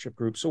new ownership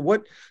group. So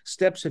what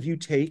steps have you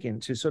taken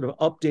to sort of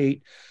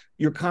update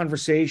your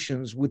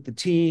conversations with the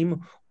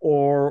team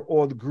or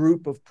the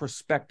group of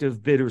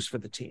prospective bidders for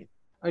the team?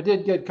 I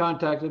did get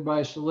contacted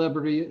by a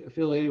celebrity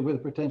affiliated with a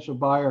potential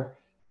buyer.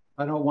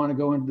 I don't want to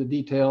go into the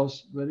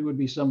details, but it would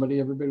be somebody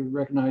everybody would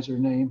recognize their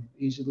name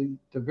easily.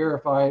 To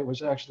verify it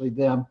was actually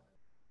them.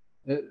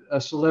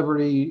 A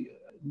celebrity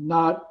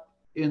not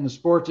in the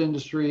sports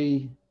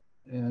industry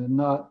and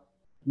not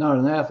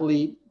an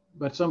athlete,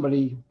 but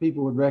somebody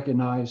people would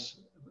recognize.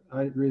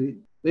 They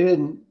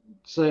didn't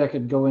say I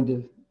could go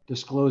into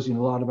disclosing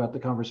a lot about the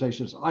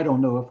conversations. I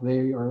don't know if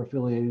they are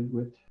affiliated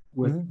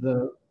with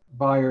the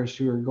buyers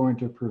who are going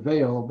to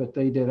prevail, but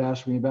they did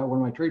ask me about one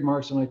of my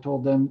trademarks, and I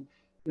told them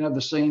you have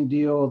the same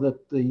deal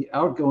that the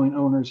outgoing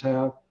owners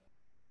have,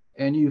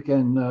 and you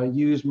can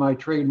use my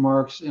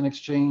trademarks in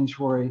exchange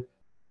for a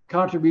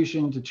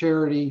contribution to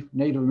charity,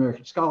 Native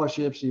American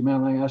scholarships. The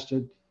amount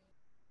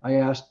I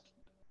asked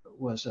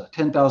was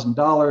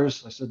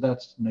 $10,000. I said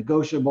that's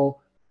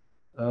negotiable.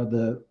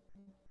 The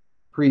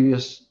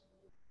previous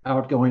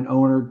outgoing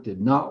owner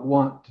did not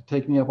want to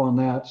take me up on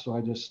that, so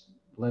I just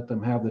let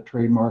them have the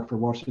trademark for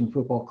Washington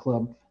Football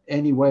Club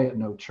anyway at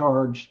no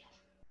charge.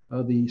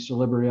 The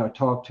celebrity I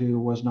talked to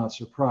was not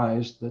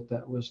surprised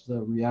that was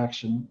the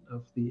reaction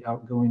of the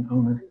outgoing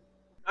owner.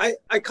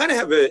 I kind of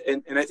have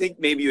and I think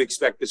maybe you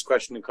expect this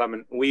question to come,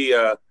 and we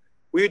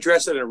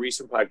addressed it in a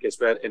recent podcast,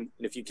 but and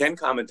if you can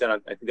comment on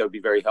it, I think that would be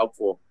very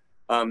helpful.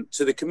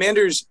 So the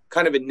Commanders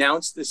kind of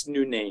announced this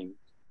new name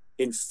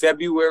in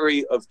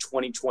February of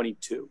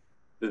 2022,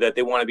 that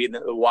they want to be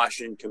the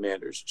Washington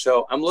Commanders.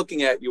 So I'm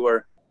looking at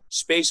your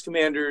Space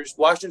Commanders,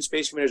 Washington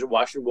Space Commanders, and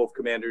Washington Wolf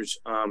Commanders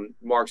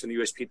marks on the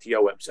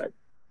USPTO website.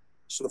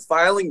 So the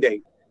filing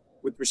date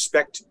with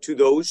respect to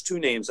those two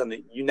names on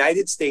the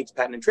United States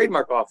Patent and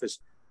Trademark Office,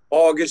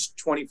 August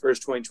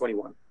 21st,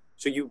 2021.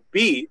 So you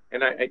beat,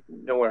 and I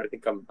know where I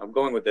think I'm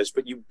going with this,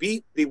 but you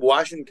beat the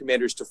Washington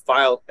Commanders to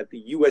file at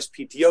the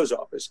USPTO's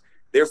office.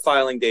 Their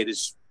filing date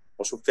is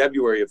also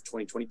February of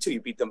 2022.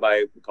 You beat them by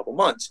a couple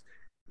months.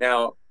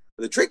 Now,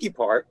 the tricky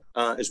part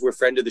is where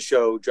friend of the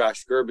show,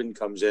 Josh Gerben,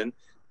 comes in.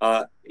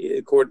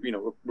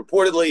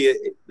 Reportedly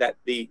that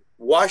the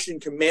Washington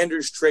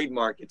Commanders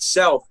trademark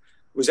itself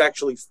was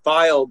actually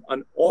filed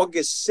on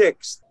August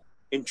 6th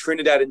in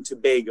Trinidad and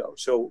Tobago.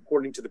 So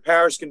according to the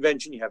Paris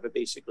Convention, you have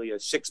basically a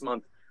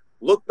 6-month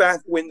look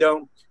back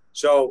window.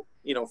 So,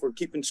 if we're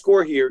keeping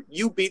score here,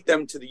 you beat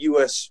them to the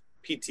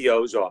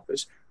USPTO's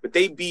office, but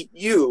they beat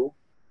you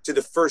to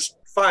the first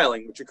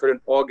filing, which occurred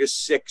on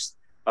August 6th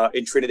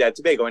in Trinidad and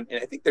Tobago. And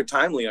I think they're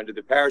timely under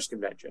the Paris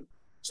Convention.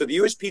 So the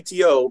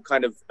USPTO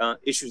kind of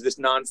issues this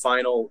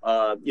non-final,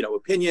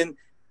 opinion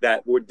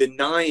that we're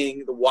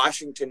denying the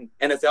Washington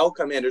NFL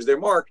Commanders their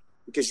mark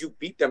because you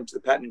beat them to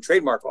the Patent and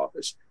Trademark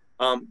Office.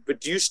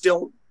 But do you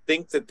still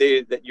think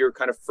that you're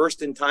kind of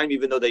first in time,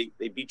 even though they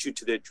beat you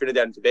to the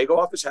Trinidad and Tobago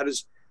office? How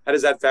does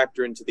that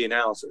factor into the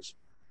analysis?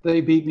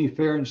 They beat me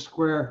fair and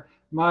square.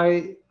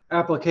 My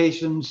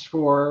applications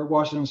for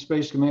Washington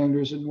Space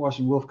Commanders and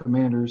Washington Wolf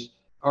Commanders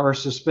are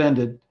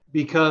suspended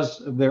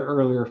because of their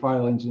earlier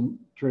filings in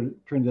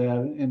Trinidad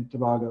and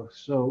Tobago.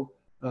 So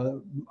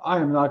I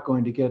am not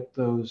going to get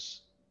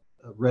those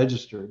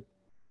registered.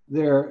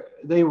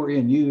 They were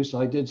in use.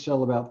 I did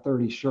sell about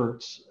 30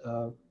 shirts,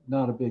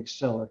 not a big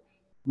seller.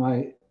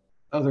 My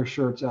other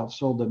shirts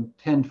outsold them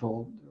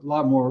tenfold. A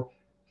lot more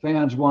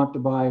fans want to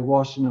buy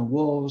Washington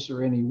Wolves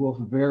or any Wolf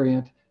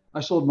variant. I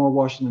sold more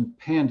Washington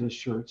Panda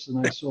shirts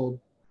than I sold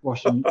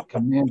Washington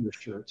Commander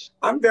shirts.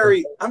 I'm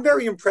very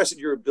impressed at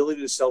your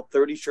ability to sell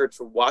 30 shirts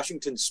for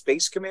Washington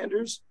Space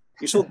Commanders.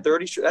 You sold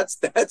 30 shirts.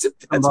 That's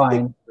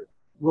combined.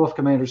 Wolf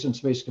Commanders and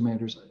Space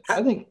Commanders.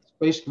 I think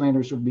Space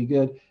Commanders would be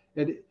good.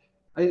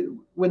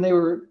 When they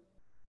were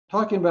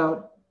talking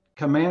about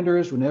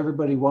Commanders, when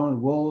everybody wanted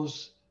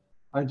Wolves,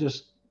 I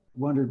just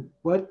wondered,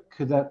 what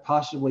could that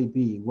possibly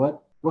be?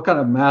 What kind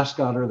of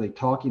mascot are they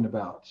talking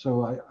about?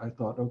 So I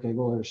thought, okay,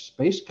 well, there's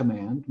Space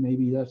Command.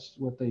 Maybe that's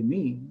what they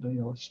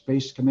mean,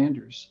 Space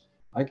Commanders.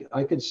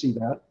 I could see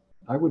that.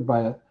 I would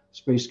buy a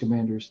Space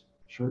Commanders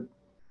shirt.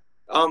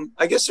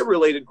 I guess a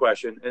related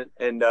question.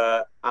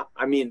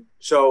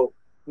 So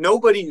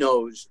nobody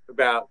knows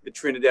about the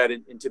Trinidad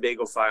and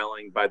Tobago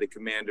filing by the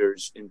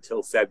Commanders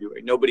until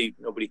February.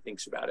 Nobody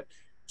thinks about it.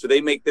 So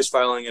they make this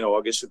filing in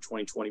August of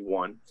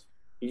 2021.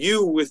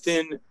 You,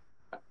 within,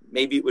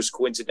 maybe it was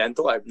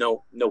coincidental, I have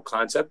no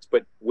concept,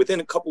 but within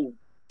a couple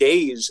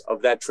days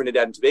of that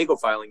Trinidad and Tobago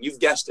filing, you've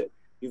guessed it.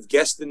 You've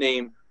guessed the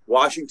name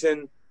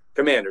Washington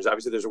Commanders.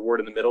 Obviously, there's a word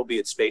in the middle, be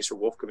it Space or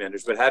Wolf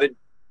Commanders. But how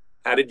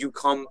did you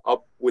come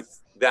up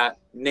with that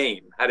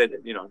name? Do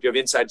you have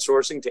inside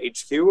sourcing to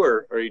HQ,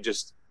 or are you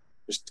just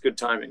good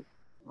timing?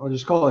 I'll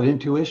just call it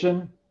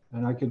intuition.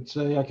 And I could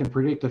say I can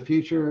predict the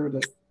future.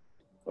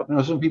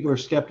 Some people are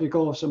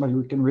skeptical of somebody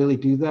who can really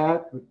do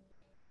that. But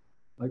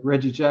like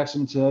Reggie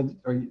Jackson said,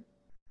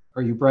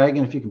 are you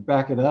bragging if you can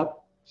back it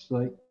up? It's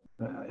like,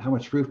 how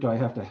much proof do I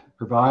have to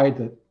provide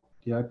that,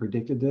 I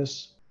predicted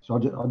this? So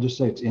I'll just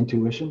say it's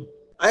intuition.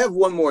 I have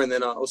one more, and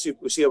then we'll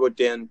see what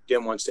Dan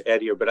wants to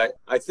add here. But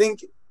I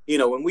think,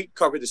 when we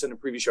covered this in a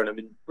previous show, and I've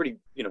been pretty,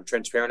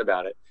 transparent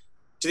about it,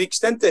 to the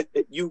extent that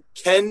you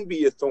can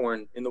be a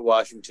thorn in the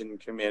Washington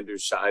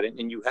Commanders side,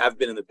 and you have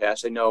been in the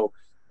past. I know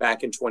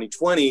back in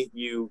 2020,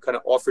 you kind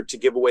of offered to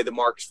give away the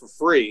marks for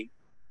free,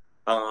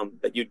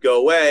 that you'd go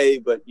away,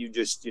 but you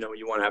just,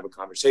 you want to have a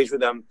conversation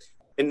with them.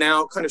 And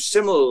now kind of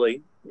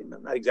similarly,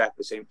 not exactly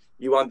the same,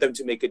 you want them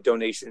to make a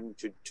donation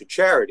to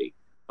charity.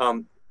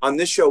 On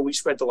this show, we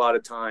spent a lot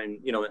of time,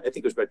 I think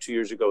it was about 2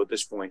 years ago at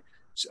this point,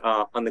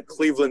 on the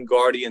Cleveland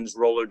Guardians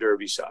roller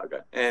derby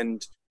saga.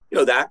 And,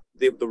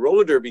 the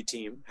roller derby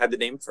team had the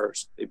name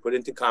first. They put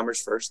into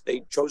commerce first.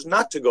 They chose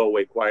not to go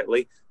away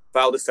quietly,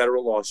 filed a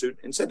federal lawsuit,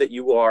 and said that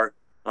you are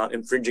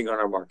infringing on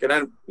our mark.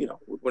 And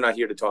we're not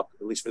here to talk,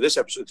 at least for this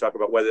episode, to talk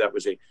about whether that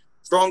was a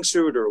strong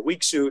suit or a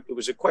weak suit. It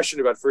was a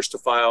question about first to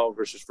file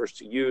versus first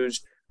to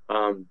use,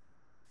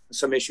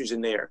 some issues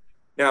in there.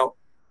 Now,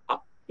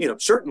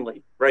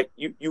 certainly, right,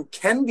 you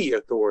can be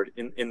a thorn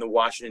in the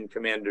Washington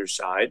Commanders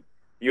side.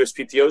 The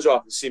USPTO's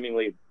office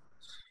seemingly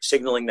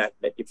signaling that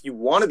if you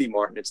want to be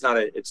Martin, it's not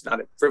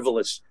a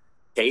frivolous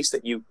case,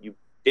 that you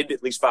did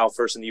at least file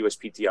first in the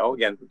USPTO.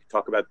 Again, we can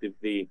talk about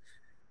the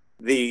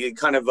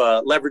kind of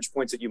leverage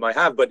points that you might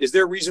have, but is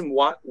there a reason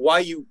why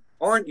you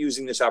aren't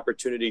using this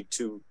opportunity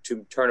to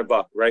turn a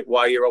buck, right?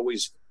 Why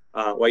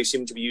you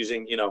seem to be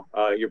using,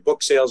 your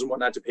book sales and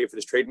whatnot to pay for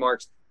this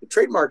trademarks? The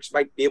trademarks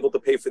might be able to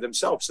pay for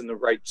themselves in the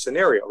right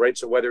scenario, right?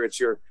 So whether it's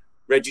your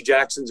Reggie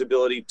Jackson's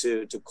ability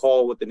to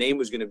call what the name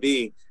was going to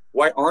be,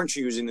 why aren't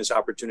you using this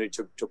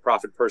opportunity to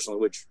profit personally,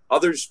 which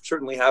others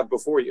certainly have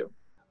before you?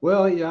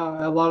 Well,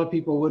 yeah, a lot of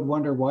people would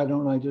wonder, why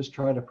don't I just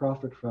try to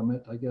profit from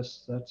it? I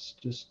guess that's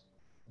just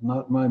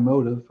not my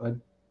motive.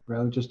 I'd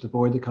rather just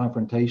avoid the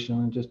confrontation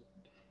and just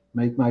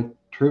make my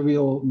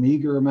trivial,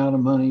 meager amount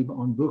of money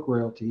on book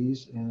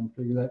royalties and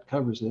figure that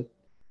covers it.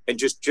 And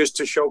just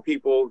to show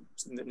people,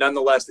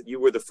 nonetheless, that you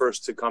were the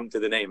first to come to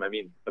the name. I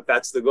mean, if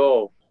that's the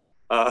goal,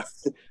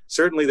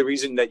 certainly the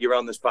reason that you're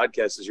on this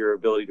podcast is your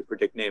ability to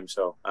predict names.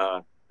 So,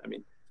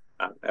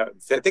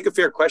 I think a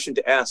fair question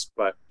to ask,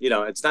 but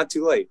it's not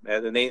too late.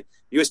 And the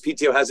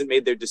USPTO hasn't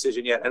made their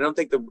decision yet. I don't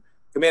think the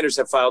Commanders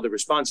have filed a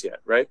response yet,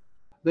 right?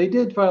 They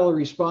did file a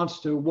response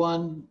to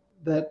one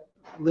that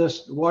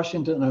lists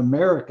Washington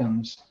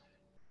Americans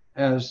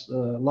as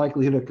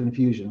likelihood of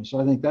confusion. So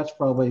I think that's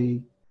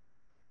probably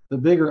the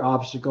bigger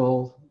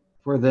obstacle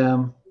for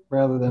them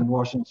rather than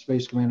Washington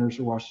Space Commanders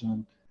or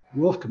Washington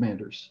Wolf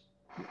Commanders.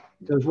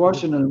 Because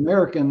Washington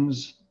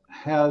Americans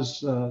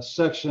has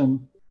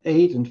Section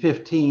 8 and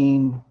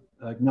 15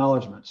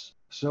 acknowledgments.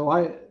 So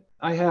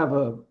I have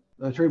a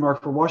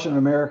trademark for Washington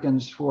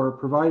Americans for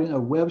providing a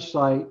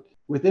website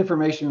with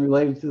information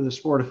related to the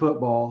sport of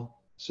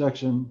football,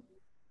 Section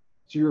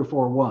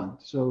 041.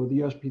 So the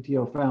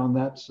USPTO found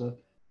that's a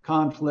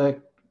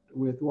conflict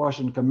with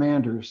Washington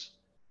Commanders,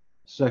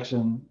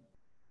 Section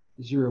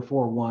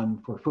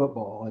 041 for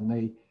football.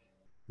 And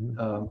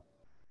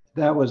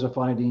that was a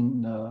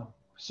finding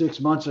 6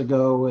 months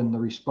ago, and the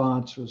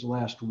response was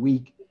last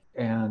week.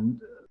 And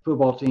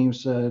football team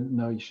said,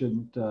 no, you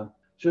shouldn't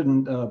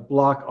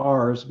block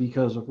ours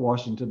because of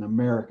Washington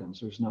Americans.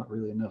 There's not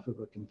really enough of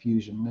a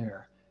confusion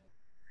there.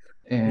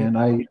 And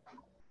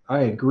I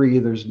agree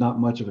there's not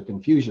much of a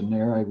confusion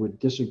there. I would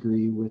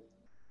disagree with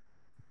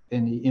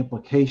any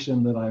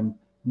implication that I'm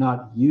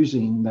not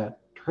using that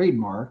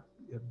trademark.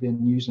 I've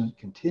been using it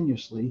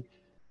continuously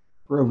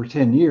for over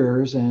 10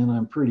 years, and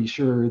I'm pretty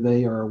sure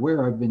they are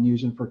aware I've been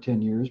using it for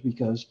 10 years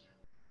because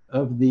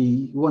of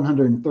the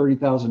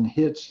 130,000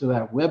 hits to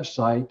that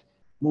website,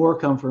 more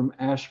come from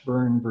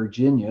Ashburn,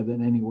 Virginia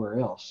than anywhere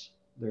else,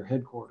 their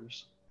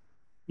headquarters.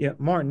 Yeah,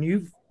 Martin,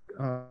 you've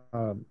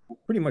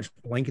pretty much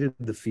blanketed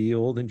the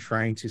field in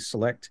trying to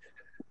select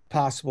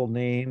possible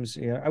names.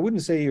 I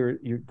wouldn't say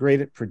you're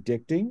great at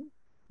predicting.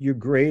 You're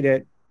great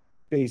at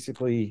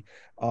basically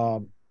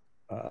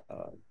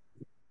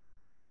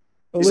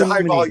he's a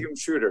high volume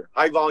shooter.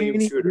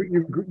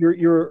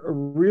 You're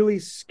really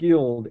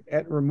skilled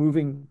at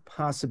removing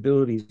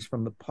possibilities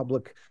from the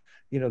public,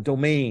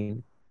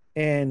 domain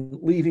and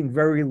leaving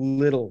very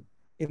little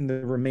in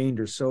the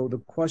remainder. So the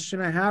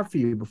question I have for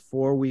you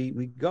before we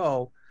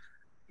go,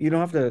 you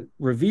don't have to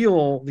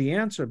reveal the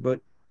answer,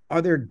 but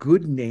are there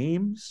good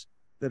names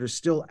that are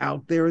still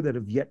out there that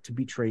have yet to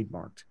be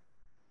trademarked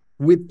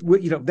with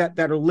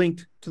that are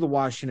linked to the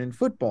Washington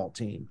football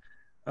team?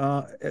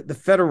 The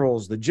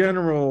Federals, the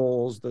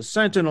Generals, the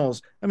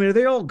Sentinels. I mean, are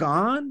they all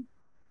gone,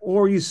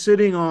 or are you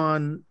sitting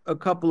on a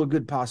couple of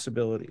good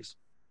possibilities?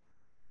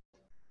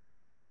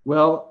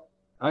 Well,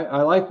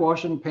 I like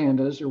Washington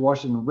Pandas, or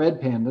Washington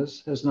Red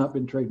Pandas has not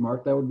been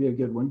trademarked. That would be a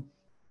good one.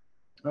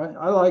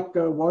 I like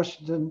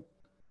Washington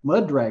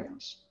Mud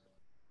Dragons,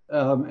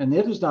 and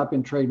it has not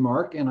been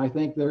trademarked. And I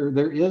think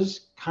there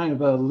is kind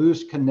of a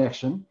loose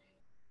connection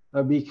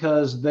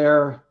because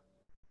their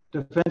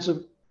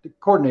defensive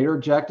coordinator,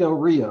 Jack Del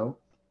Rio,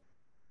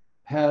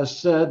 has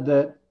said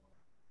that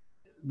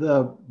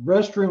the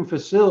restroom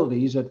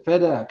facilities at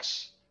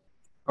FedEx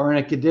are in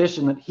a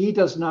condition that he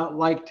does not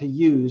like to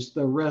use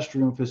the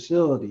restroom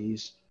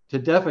facilities to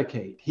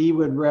defecate. He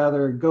would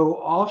rather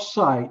go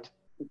off-site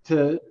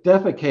to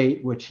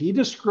defecate, which he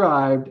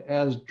described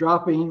as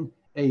dropping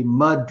a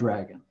mud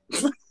dragon.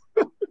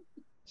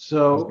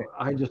 So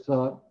I just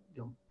thought,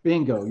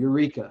 bingo,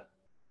 eureka.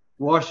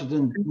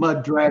 Washington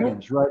Mud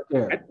Dragons right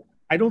there.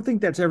 I don't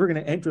think that's ever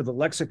going to enter the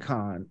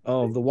lexicon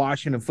of the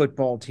Washington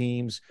football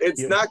teams.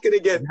 It's not going to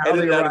get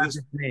edited out of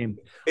this name.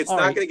 It's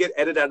not going to get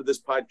edited out of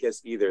this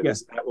podcast either.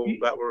 Yes. That will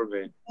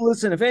remain.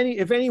 Listen,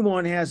 if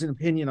anyone has an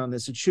opinion on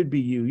this, it should be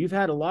you. You've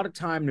had a lot of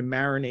time to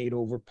marinate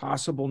over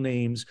possible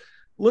names.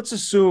 Let's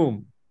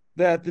assume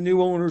that the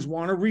new owners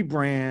want to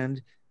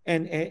rebrand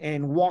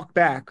and walk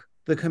back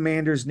the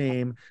Commander's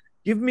name.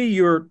 Give me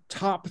your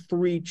top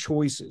 3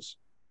 choices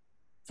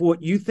for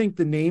what you think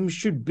the name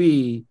should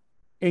be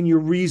and your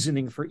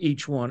reasoning for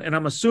each one. And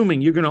I'm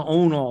assuming you're going to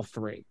own all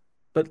 3,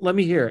 but let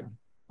me hear it.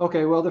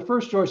 Okay, well, the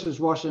first choice is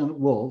Washington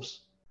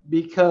Wolves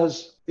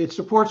because it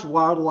supports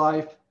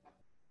wildlife.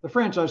 The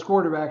franchise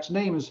quarterback's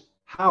name is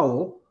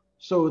Howell,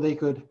 so they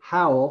could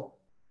howl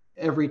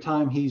every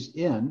time he's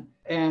in.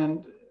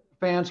 And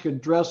fans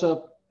could dress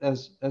up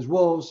as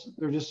wolves.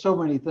 There are just so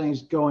many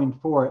things going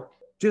for it.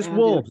 Just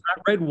wolves,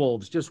 not red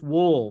wolves, just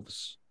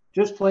wolves.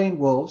 Just plain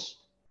wolves.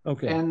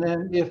 Okay. And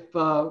then if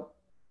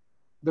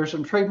there's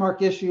some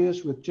trademark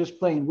issues with just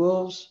plain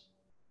wolves,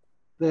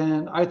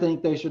 then I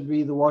think they should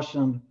be the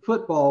Washington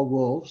football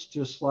Wolves,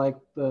 just like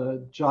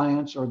the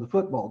Giants or the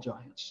football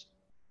Giants.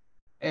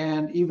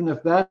 And even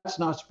if that's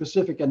not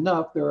specific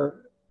enough, there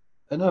are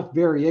enough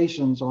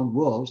variations on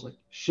wolves, like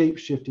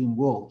shape-shifting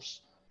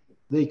wolves.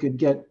 They could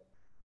get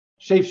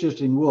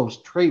shape-shifting wolves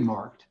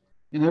trademarked,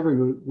 and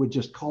everyone would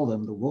just call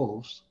them the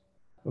Wolves.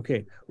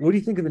 Okay. What do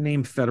you think of the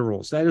name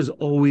Federals? That has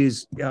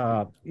always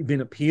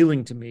been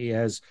appealing to me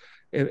as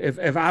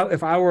if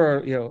I were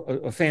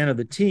a fan of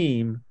the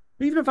team,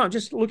 even if I'm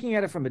just looking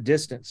at it from a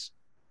distance,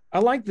 I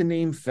like the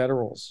name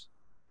Federals.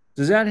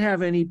 Does that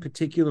have any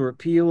particular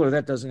appeal, or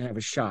that doesn't have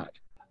a shot?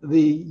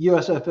 The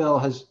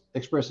USFL has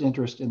expressed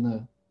interest in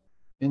the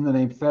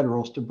name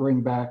Federals to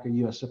bring back a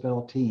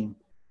USFL team.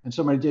 And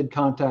somebody did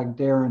contact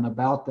Darren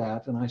about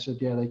that. And I said,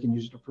 yeah, they can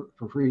use it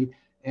for free.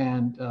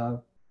 And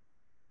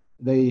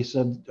they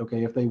said,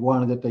 okay, if they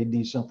wanted it, they'd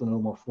need something a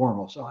little more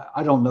formal. So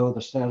I don't know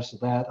the status of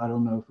that. I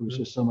don't know if it was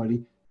just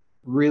somebody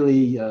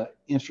really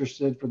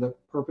interested for the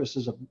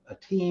purposes of a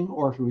team,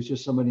 or if it was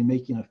just somebody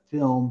making a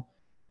film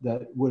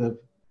that would have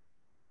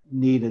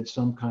needed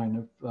some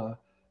kind of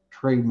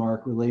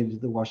trademark related to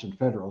the Washington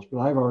Federals. But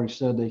I've already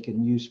said they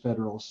can use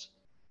Federals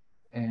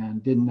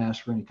and didn't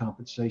ask for any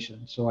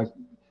compensation. So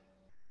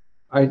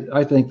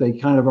I think they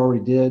kind of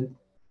already did.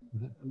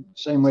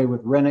 Same way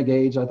with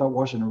Renegades. I thought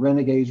Washington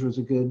Renegades was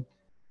a good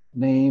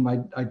name.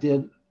 I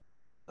did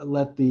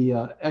let the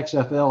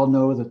XFL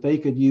know that they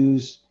could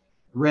use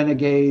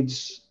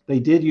Renegades. They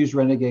did use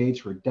Renegades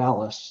for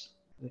Dallas.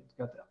 They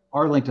got the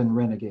Arlington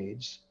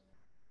Renegades.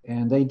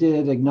 And they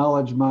did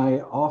acknowledge my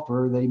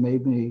offer. They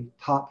made me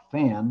top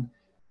fan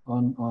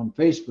on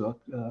Facebook.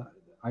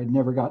 I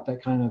never got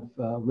that kind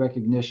of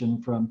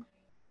recognition from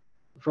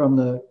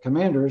the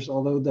Commanders,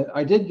 although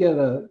I did get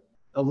a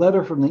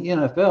letter from the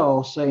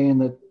NFL saying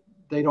that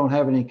they don't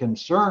have any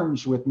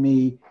concerns with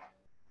me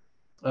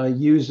they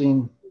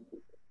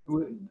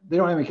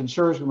don't have any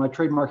concerns with my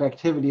trademark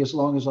activity as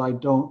long as I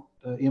don't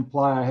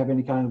imply I have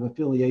any kind of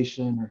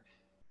affiliation or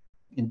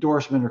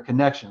endorsement or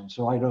connection.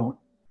 So I don't,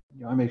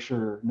 I make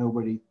sure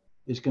nobody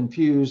is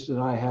confused that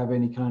I have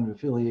any kind of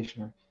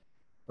affiliation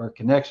or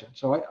connection.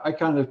 So I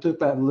kind of took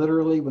that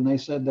literally when they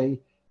said they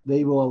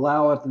will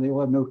allow it and they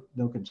will have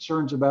no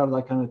concerns about it.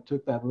 I kind of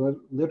took that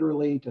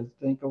literally to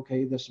think,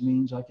 okay, this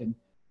means I can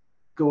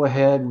go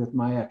ahead with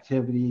my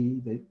activity.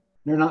 They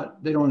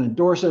don't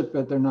endorse it,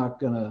 but they're not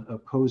going to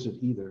oppose it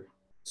either.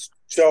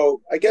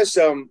 So I guess,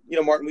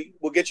 Martin,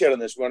 we'll get you out on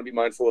this. We want to be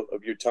mindful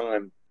of your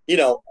time.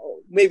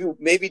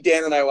 Maybe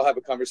Dan and I will have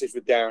a conversation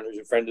with Darren, who's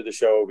a friend of the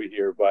show over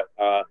here, but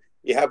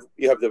you have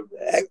the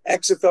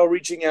XFL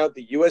reaching out,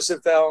 the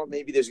USFL,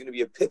 maybe there's going to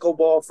be a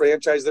pickleball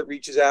franchise that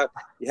reaches out.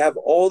 You have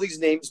all these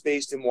names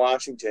based in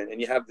Washington,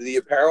 and you have the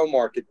apparel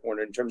market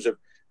corner in terms of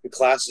the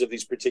classes of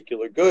these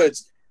particular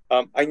goods.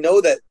 I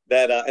know that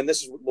and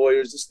this is what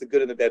lawyers, this is the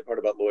good and the bad part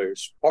about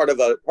lawyers. Part of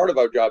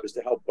our job is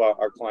to help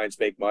our clients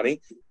make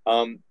money.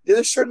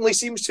 There certainly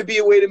seems to be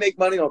a way to make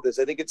money off this.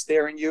 I think it's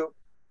staring you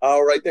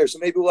right there. So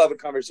maybe we'll have a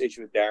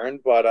conversation with Darren.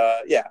 But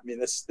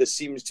this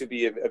seems to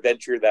be a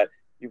venture that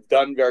you've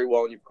done very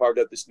well and you've carved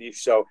out this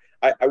niche. So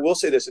I will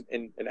say this,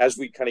 and as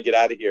we kind of get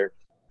out of here,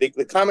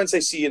 the comments I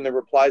see in the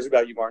replies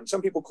about you, Martin,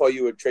 some people call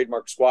you a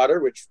trademark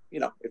squatter, which,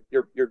 if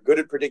you're good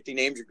at predicting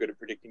names, you're good at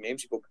predicting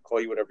names. People can call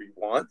you whatever you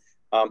want.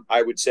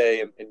 I would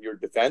say in your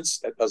defense,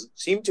 that doesn't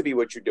seem to be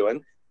what you're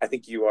doing. I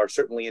think you are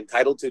certainly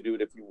entitled to do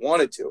it if you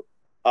wanted to.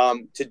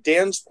 To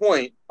Dan's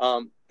point,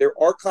 there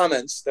are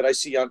comments that I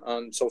see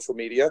on social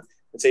media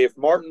that say if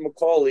Martin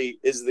McCaulay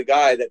is the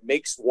guy that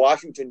makes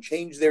Washington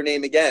change their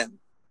name again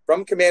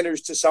from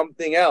Commanders to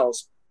something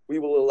else, we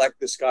will elect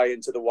this guy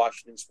into the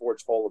Washington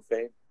Sports Hall of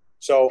Fame.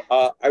 So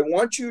I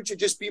want you to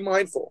just be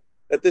mindful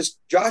that this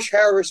Josh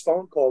Harris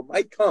phone call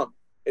might come.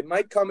 It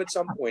might come at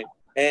some point.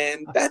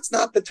 And that's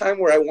not the time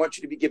where I want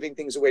you to be giving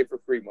things away for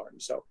free, Martin.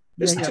 So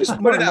just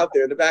put it out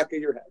there in the back of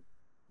your head.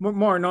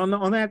 Martin,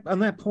 on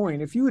that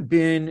point, if you had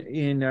been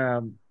in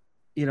an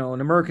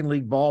American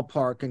League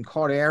ballpark and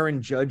caught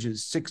Aaron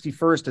Judge's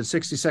 61st and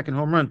 62nd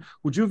home run,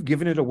 would you have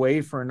given it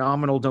away for a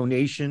nominal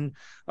donation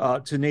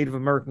to Native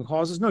American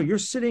causes? No, you're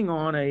sitting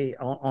on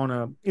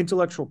a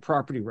intellectual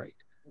property right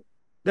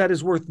that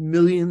is worth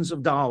millions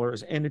of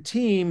dollars, and a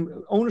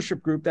team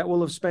ownership group that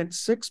will have spent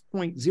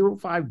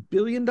 $6.05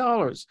 billion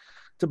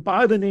to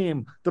buy the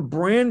name. The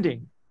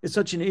branding is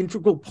such an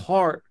integral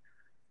part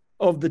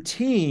of the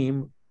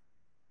team.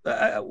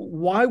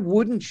 Why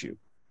wouldn't you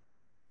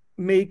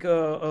make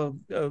a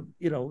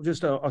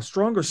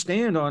stronger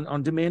stand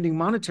on demanding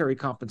monetary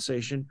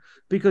compensation?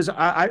 Because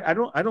I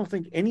don't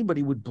think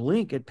anybody would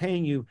blink at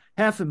paying you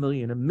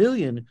 $500,000, $1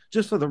 million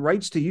just for the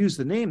rights to use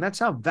the name. That's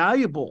how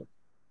valuable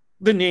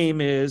the name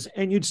is,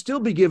 and you'd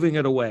still be giving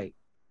it away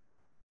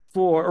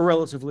for a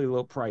relatively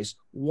low price.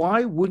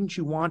 Why wouldn't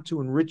you want to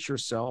enrich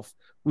yourself?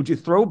 Would you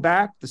throw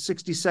back the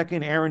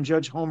 62nd Aaron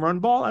Judge home run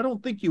ball? I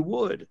don't think you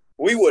would.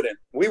 We wouldn't.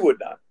 We would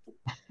not.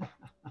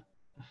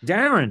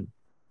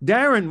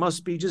 Darren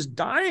must be just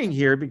dying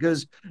here,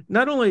 because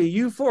not only are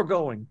you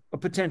foregoing a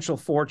potential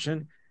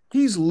fortune,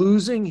 he's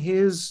losing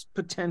his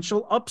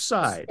potential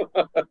upside.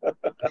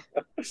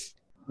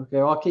 Okay,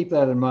 I'll keep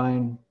that in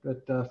mind.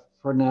 But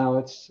for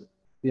now,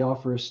 the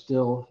offer is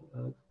still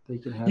they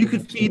can have. You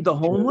could feed the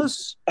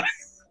homeless.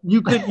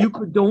 You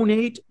could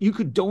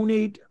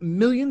donate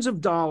millions of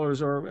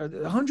dollars or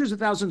hundreds of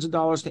thousands of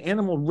dollars to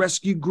animal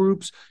rescue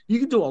groups. You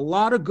could do a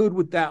lot of good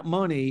with that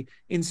money.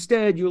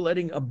 Instead, you're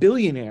letting a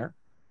billionaire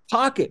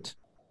pocket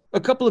a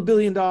couple of $1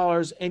 billion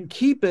and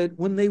keep it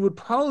when they would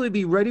probably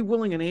be ready,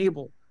 willing, and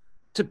able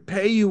to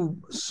pay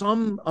you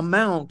some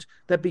amount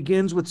that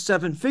begins with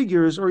 7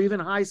 figures or even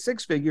high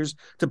 6 figures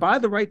to buy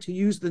the right to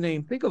use the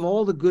name. Think of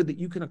all the good that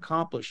you can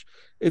accomplish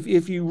if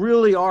you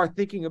really are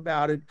thinking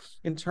about it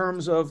in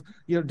terms of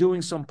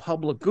doing some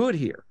public good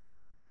here.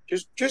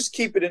 Just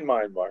keep it in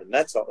mind, Martin.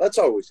 That's all. That's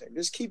all we're saying.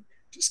 Just keep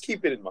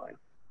it in mind.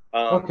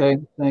 Okay,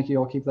 thank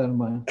you. I'll keep that in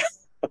mind.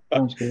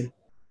 Sounds good.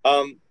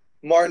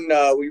 Martin,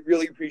 we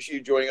really appreciate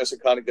you joining us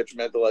at Conduct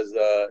Detrimental as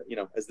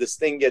as this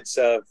thing gets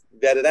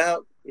vetted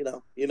out. You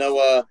know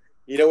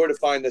where to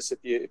find us if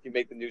you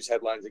make the news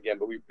headlines again.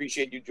 But we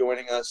appreciate you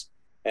joining us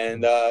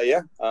and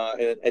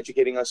and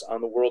educating us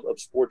on the world of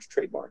sports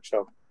trademarks.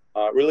 So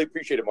really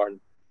appreciate it,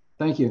 Martin.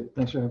 Thank you.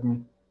 Thanks for having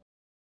me.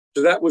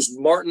 So that was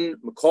Martin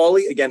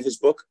McCaulay. Again, his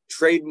book,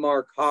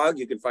 Trademark Hog.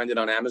 You can find it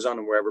on Amazon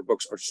and wherever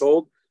books are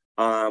sold.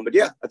 But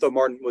yeah, I thought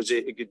Martin was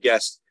a good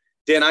guest.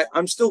 Dan,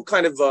 I'm still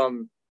kind of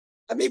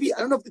maybe, I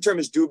don't know if the term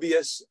is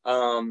dubious,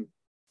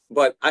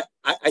 but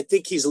I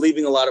think he's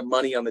leaving a lot of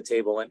money on the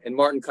table. And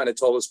Martin kind of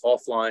told us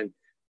offline,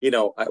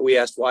 we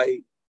asked why,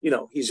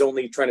 he's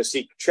only trying to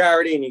seek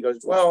charity. And he goes,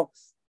 well,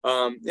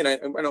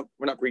 we're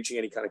not breaching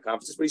any kind of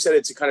confidence, but he said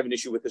it's a kind of an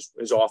issue with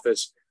his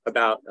office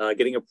about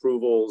getting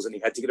approvals, and he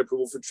had to get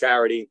approval for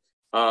charity.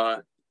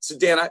 So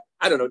Dan,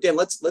 I don't know, Dan,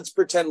 let's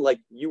pretend like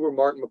you were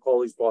Martin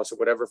McCaulay's boss at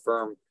whatever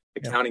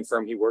accounting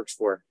firm he works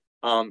for.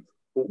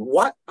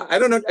 What? I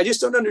don't know. I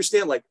just don't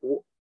understand. Like,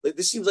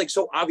 this seems like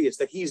so obvious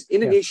that he's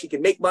in a niche. He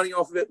can make money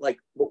off of it. Like,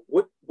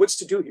 what's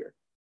to do here?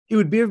 It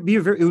would be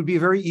a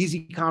very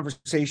easy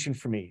conversation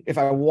for me if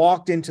I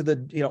walked into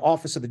the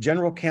office of the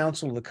general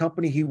counsel of the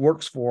company he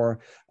works for,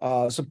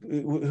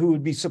 who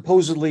would be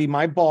supposedly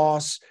my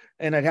boss,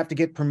 and I'd have to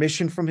get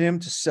permission from him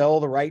to sell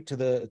the right to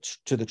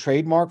the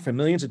trademark for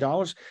millions of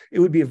dollars. It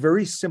would be a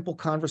very simple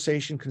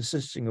conversation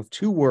consisting of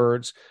two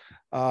words: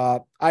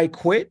 I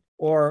quit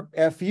or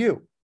F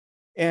you.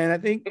 And I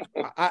think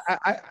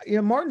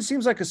Martin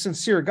seems like a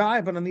sincere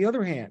guy, but on the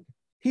other hand,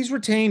 he's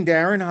retained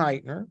Darren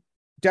Heitner.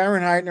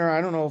 Darren Heitner, I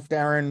don't know if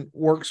Darren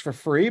works for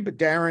free, but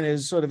Darren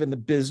is sort of in the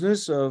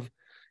business of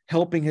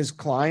helping his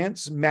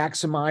clients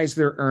maximize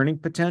their earning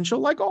potential,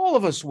 like all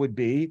of us would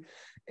be.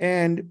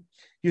 And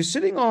you're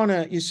sitting on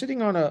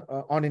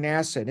an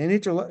asset, an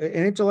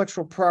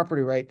intellectual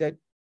property right that,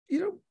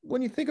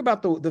 when you think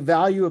about the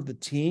value of the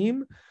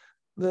team,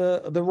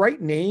 the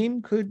right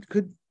name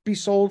could be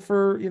sold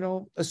for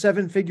a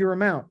seven-figure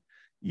amount.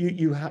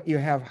 You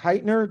have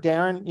Heitner,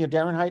 Darren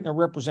Heitner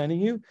representing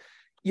you.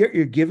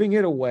 You're giving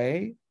it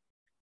away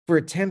for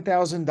a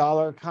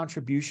 $10,000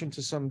 contribution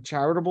to some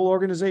charitable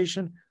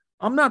organization.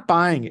 I'm not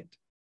buying it.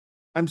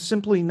 I'm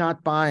simply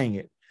not buying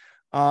it.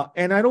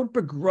 And I don't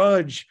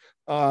begrudge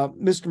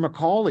Mr.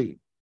 McCaulay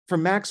for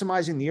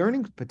maximizing the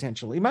earning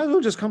potential. He might as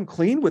well just come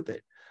clean with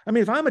it. I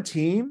mean, if I'm a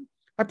team,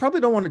 I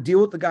probably don't want to deal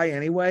with the guy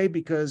anyway,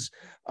 because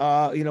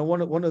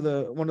one of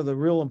the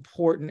real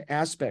important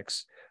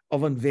aspects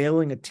of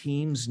unveiling a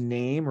team's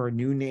name or a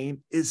new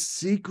name is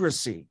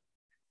secrecy.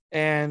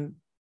 And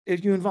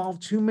if you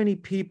involve too many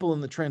people in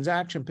the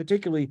transaction,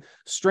 particularly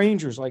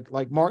strangers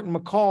like Martin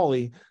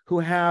McCaulay, who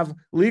have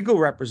legal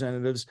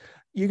representatives,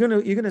 you're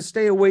gonna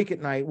stay awake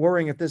at night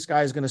worrying if this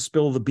guy is going to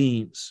spill the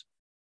beans,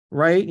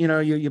 right?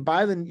 You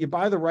buy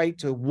the right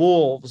to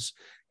wolves,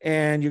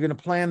 and you're going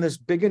to plan this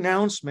big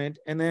announcement,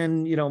 and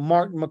then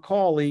Martin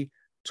McCaulay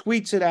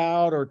tweets it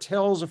out or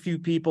tells a few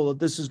people that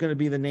this is going to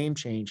be the name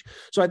change.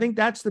 So I think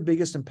that's the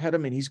biggest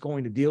impediment he's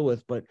going to deal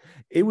with. But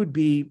it would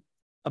be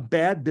a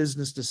bad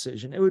business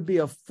decision. It would be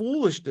a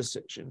foolish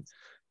decision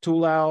to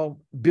allow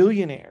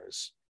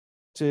billionaires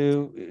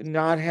to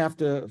not have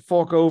to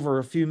fork over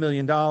a few $1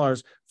 million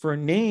for a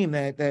name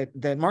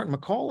that Martin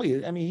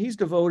McCaulay, I mean, he's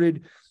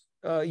devoted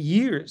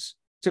years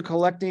to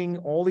collecting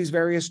all these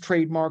various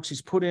trademarks.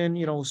 He's put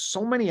in,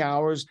 so many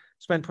hours,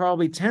 spent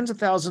probably tens of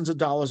thousands of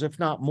dollars, if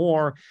not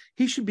more.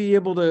 He should be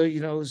able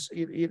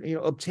to,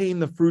 obtain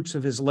the fruits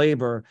of his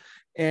labor,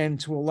 and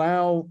to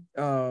allow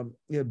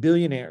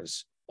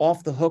billionaires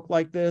off the hook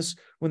like this,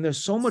 when there's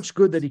so much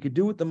good that he could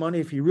do with the money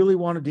if he really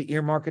wanted to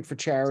earmark it for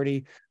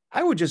charity.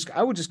 I would just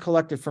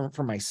collect it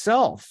for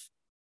myself.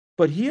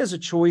 But he has a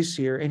choice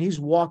here, and he's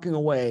walking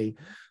away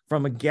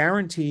from a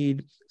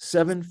guaranteed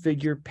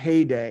seven-figure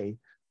payday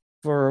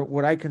for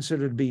what I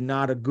consider to be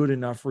not a good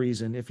enough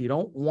reason. If you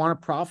don't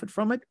want to profit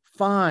from it,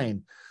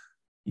 fine.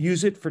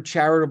 Use it for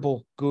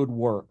charitable good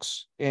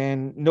works.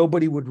 And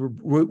nobody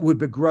would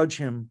begrudge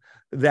him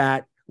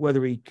that,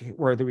 whether he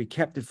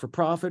kept it for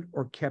profit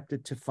or kept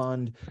it to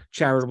fund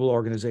charitable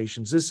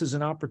organizations. This is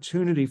an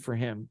opportunity for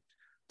him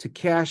to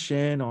cash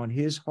in on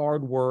his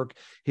hard work,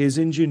 his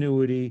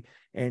ingenuity,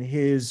 and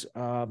his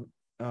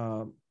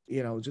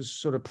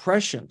just sort of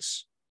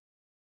prescience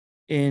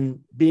in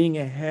being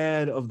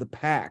ahead of the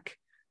pack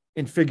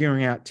in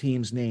figuring out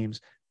teams'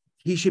 names.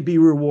 He should be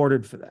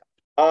rewarded for that.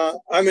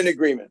 I'm in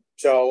agreement.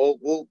 So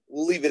we'll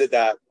leave it at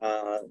that.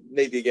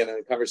 Maybe again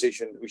a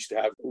conversation we should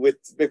have with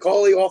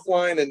McCaulay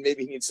offline, and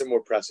maybe he needs some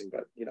more pressing,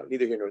 but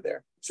neither here nor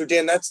there. So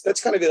Dan, that's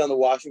kind of it on the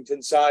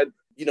Washington side.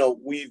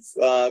 We've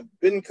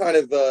been kind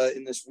of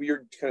in this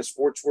weird kind of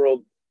sports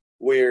world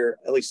where,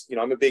 at least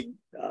I'm a big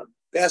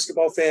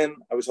basketball fan.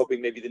 I was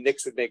hoping maybe the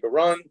Knicks would make a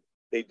run.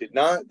 They did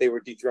not. They were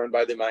dethroned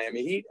by the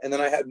Miami Heat. And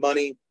then I had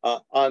money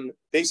on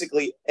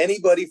basically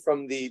anybody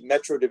from the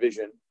Metro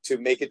Division to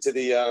make it to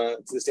the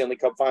Stanley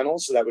Cup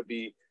Finals. So that would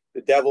be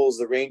the Devils,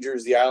 the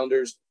Rangers, the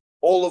Islanders,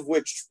 all of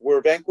which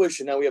were vanquished.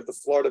 And now we have the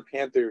Florida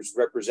Panthers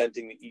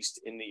representing the East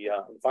in the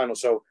final.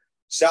 So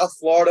South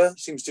Florida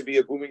seems to be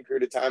a booming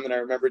period of time. And I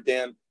remember,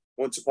 Dan,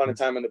 once upon a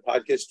time on the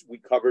podcast, we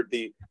covered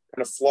the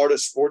kind of Florida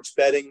sports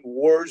betting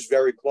wars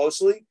very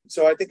closely.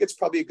 So I think it's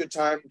probably a good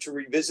time to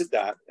revisit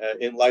that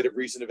in light of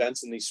recent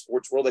events in the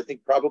sports world. I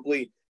think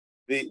probably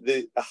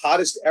the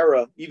hottest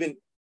era, even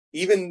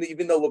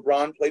though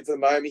LeBron played for the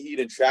Miami Heat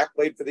and Shaq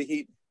played for the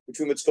Heat,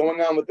 between what's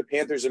going on with the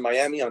Panthers in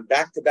Miami on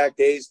back-to-back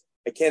days,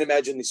 I can't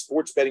imagine the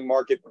sports betting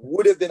market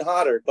would have been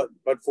hotter, but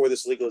for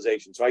this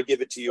legalization. So I give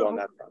it to you on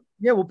that front.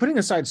 Yeah, well, putting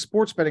aside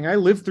sports betting, I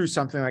lived through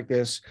something like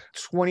this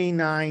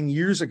 29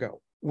 years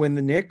ago when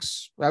the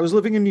Knicks, I was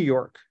living in New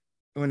York,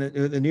 when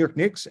the New York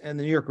Knicks and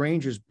the New York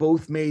Rangers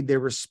both made their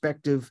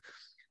respective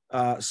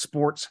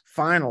sports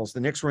finals. The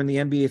Knicks were in the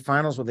NBA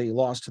finals where they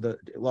lost to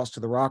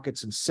the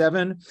Rockets in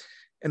 7,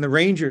 and the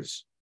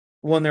Rangers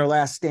won their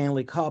last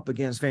Stanley Cup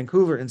against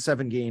Vancouver in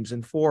 7 games.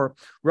 And for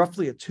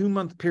roughly a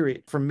 2-month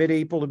period from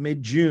mid-April to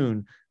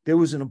mid-June, there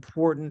was an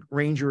important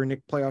Ranger and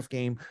Knick playoff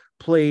game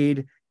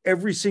played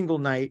every single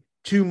night,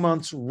 2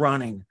 months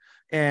running.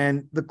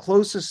 And the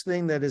closest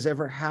thing that has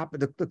ever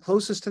happened, the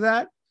closest to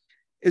that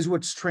is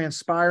what's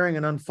transpiring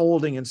and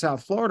unfolding in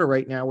South Florida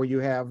right now, where you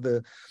have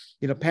the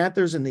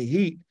Panthers and the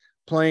Heat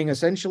playing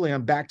essentially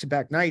on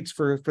back-to-back nights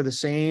for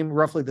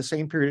roughly the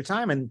same period of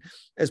time. And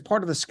as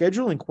part of the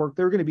scheduling quirk,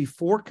 there are going to be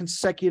 4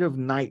 consecutive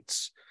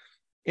nights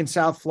in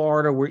South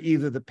Florida where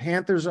either the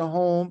Panthers are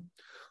home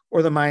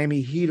or the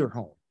Miami Heat are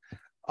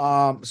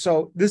home.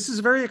 So this is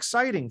very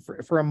exciting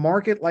for a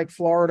market like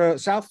Florida,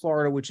 South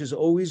Florida, which has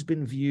always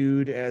been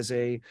viewed as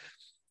a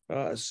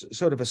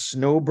sort of a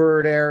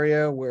snowbird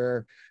area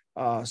where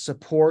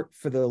support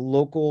for the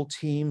local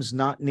teams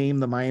not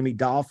named the Miami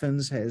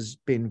Dolphins has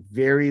been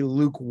very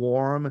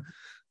lukewarm.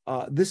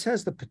 This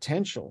has the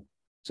potential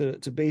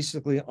to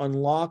basically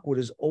unlock what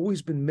has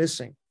always been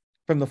missing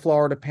from the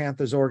Florida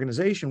Panthers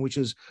organization, which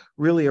is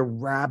really a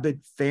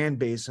rabid fan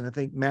base. And I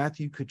think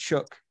Matthew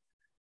Tkachuk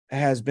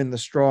has been the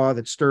straw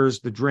that stirs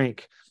the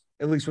drink,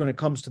 at least when it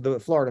comes to the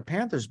Florida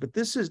Panthers. But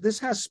this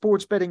has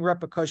sports betting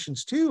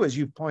repercussions too, as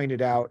you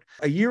pointed out.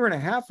 A year and a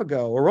half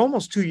ago, or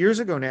almost 2 years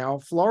ago now,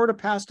 Florida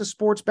passed a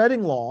sports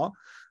betting law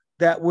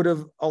that would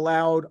have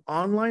allowed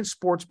online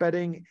sports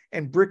betting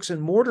and bricks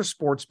and mortar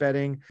sports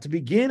betting to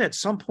begin at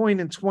some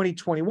point in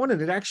 2021.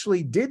 And it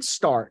actually did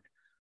start.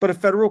 But a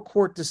federal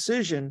court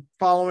decision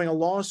following a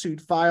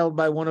lawsuit filed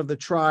by one of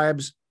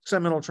the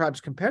Seminole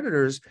Tribe's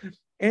competitors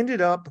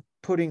ended up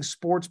putting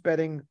sports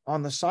betting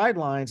on the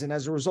sidelines. And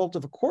as a result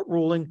of a court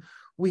ruling,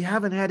 we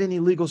haven't had any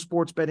legal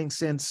sports betting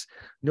since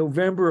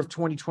November of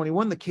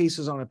 2021. The case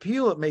is on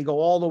appeal. It may go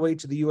all the way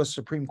to the U.S.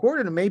 Supreme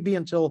Court, and it may be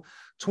until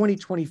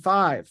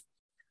 2025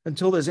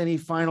 until there's any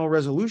final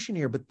resolution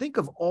here. But think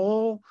of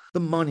all the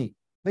money.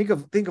 Think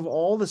of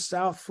all the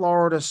South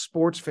Florida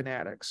sports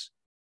fanatics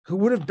who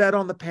would have bet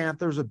on the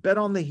Panthers or bet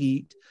on the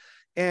Heat.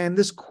 And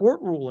this court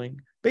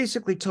ruling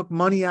basically took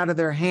money out of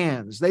their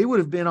hands. They would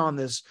have been on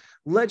this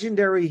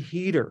legendary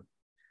heater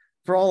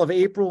for all of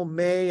April,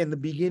 May, and the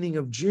beginning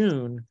of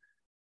June,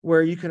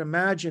 where you can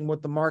imagine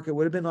what the market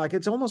would have been like.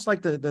 It's almost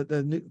like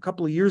the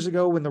couple of years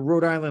ago when the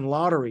Rhode Island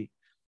lottery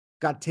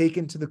got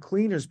taken to the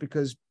cleaners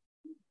because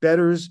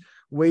bettors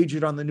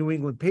wagered on the New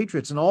England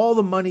Patriots and all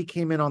the money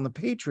came in on the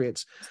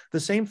Patriots. The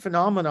same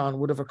phenomenon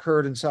would have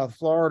occurred in South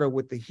Florida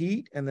with the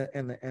Heat and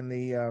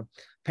the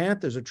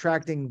Panthers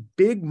attracting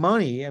big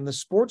money, and the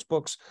sports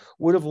books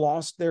would have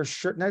lost their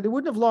shirt. Now, they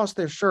wouldn't have lost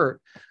their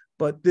shirt,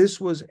 but this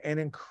was an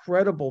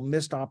incredible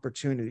missed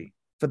opportunity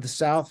for the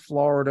South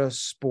Florida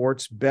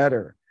sports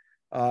bettor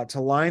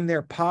to line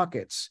their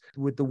pockets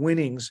with the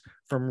winnings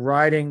from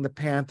riding the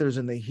Panthers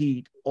and the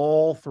Heat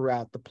all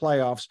throughout the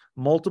playoffs,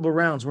 multiple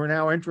rounds. We're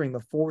now entering the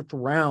 4th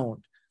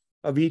round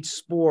of each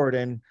sport.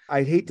 And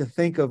I'd hate to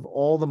think of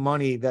all the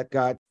money that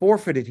got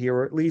forfeited here,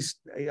 or at least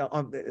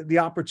the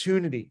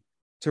opportunity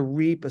to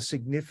reap a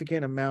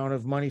significant amount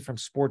of money from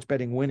sports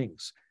betting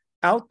winnings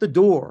out the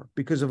door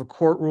because of a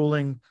court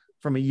ruling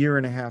from a year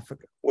and a half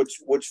ago.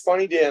 What's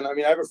funny, Dan, I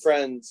mean, I have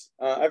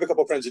a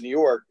couple of friends in New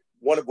York,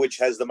 one of which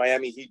has the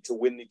Miami Heat to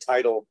win the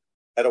title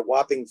at a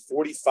whopping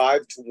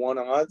 45-1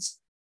 odds.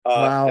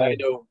 Wow.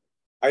 And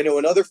I know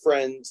another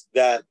friend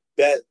that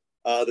bet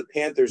the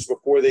Panthers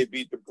before they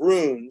beat the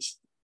Bruins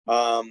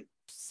in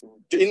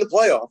the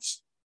playoffs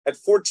at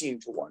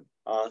 14-1.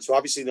 So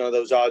obviously, none of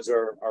those odds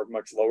are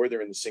much lower.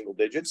 They're in the single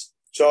digits.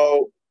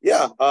 So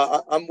yeah,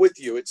 I'm with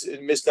you. It's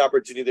a missed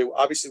opportunity. There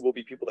obviously will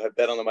be people that have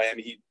bet on the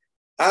Miami Heat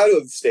out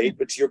of state,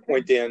 but to your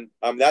point, Dan,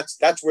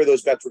 that's where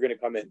those bets were going to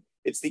come in.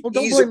 It's the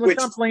ease of which.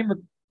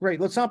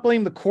 Let's not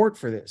blame the court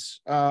for this.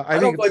 I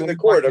don't blame the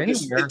court.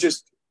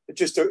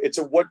 It's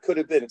a what could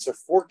have been. It's a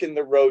fork in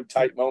the road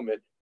type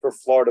moment for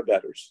Florida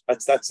bettors.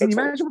 Can you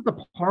imagine what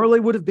the parlay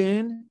would have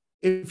been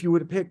if you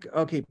would have picked,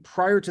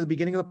 prior to the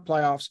beginning of the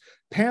playoffs,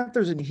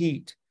 Panthers and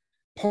Heat,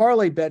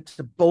 parlay bet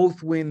to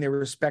both win their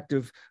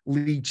respective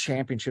league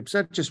championships?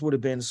 That just would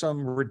have been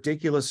some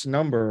ridiculous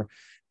number.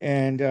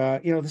 And,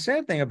 the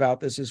sad thing about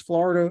this is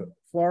Florida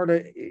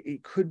Florida,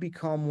 it could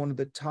become one of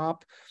the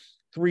top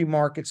 3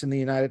 markets in the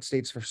United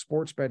States for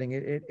sports betting.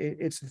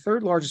 It's the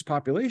 3rd largest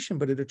population,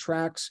 but it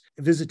attracts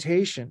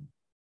visitation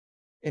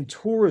and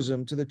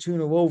tourism to the tune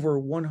of over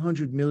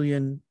 100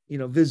 million,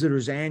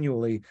 visitors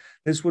annually.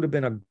 This would have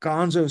been a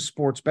gonzo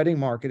sports betting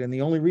market. And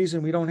the only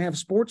reason we don't have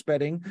sports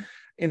betting,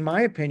 in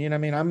my opinion,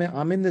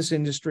 I'm in this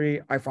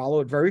industry, I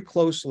follow it very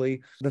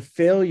closely. The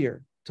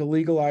failure to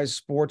legalize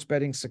sports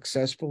betting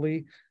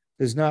successfully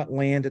does not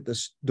land at the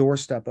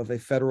doorstep of a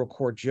federal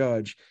court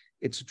judge.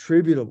 It's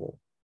attributable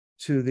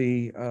to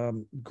the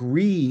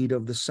greed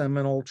of the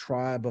Seminole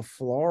tribe of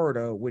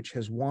Florida, which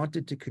has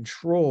wanted to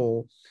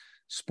control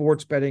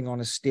sports betting on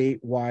a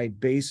statewide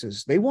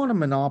basis. They want a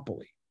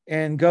monopoly.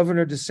 And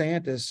Governor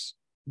DeSantis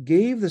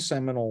gave the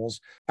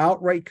Seminoles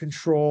outright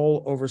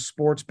control over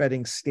sports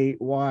betting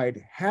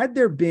statewide. Had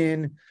there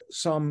been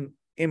some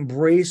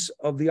embrace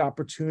of the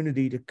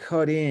opportunity to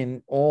cut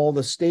in all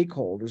the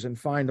stakeholders and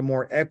find a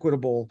more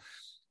equitable,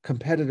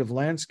 competitive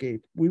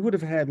landscape, we would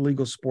have had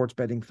legal sports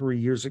betting 3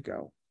 years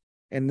ago.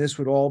 And this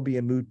would all be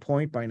a moot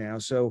point by now.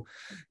 So,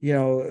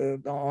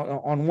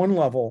 on one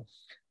level,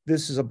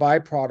 this is a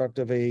byproduct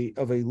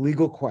of a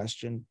legal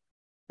question,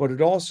 but it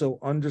also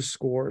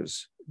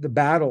underscores the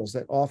battles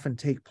that often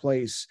take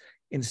place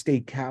in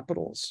state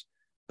capitals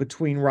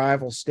between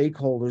rival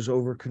stakeholders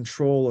over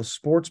control of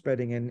sports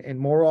betting. And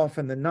more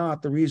often than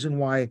not, the reason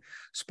why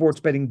sports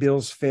betting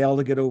bills fail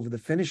to get over the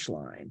finish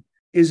line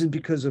isn't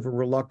because of a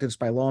reluctance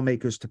by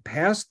lawmakers to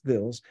pass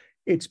bills.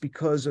 It's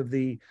because of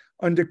the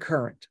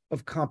undercurrent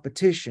of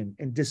competition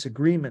and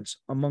disagreements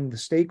among the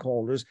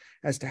stakeholders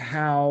as to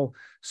how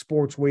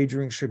sports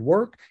wagering should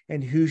work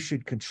and who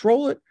should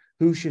control it,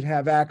 who should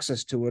have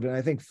access to it. And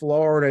I think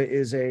Florida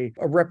is a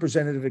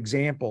representative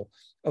example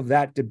of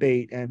that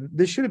debate. And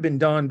this should have been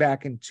done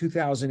back in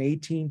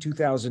 2018,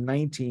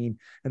 2019.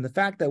 And the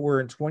fact that we're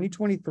in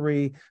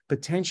 2023,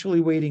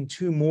 potentially waiting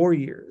 2 more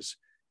years,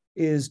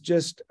 is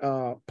just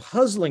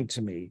puzzling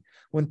to me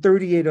when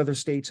 38 other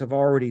states have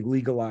already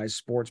legalized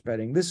sports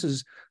betting. This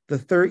is the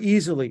third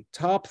easily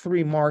top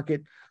 3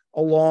 market,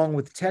 along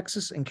with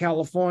Texas and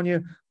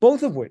California,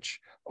 both of which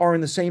are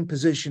in the same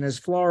position as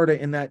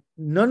Florida in that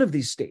none of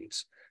these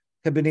states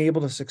have been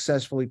able to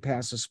successfully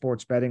pass a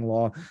sports betting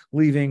law,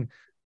 leaving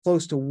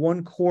close to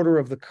 1/4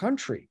 of the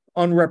country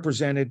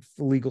unrepresented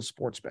for legal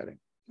sports betting.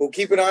 We'll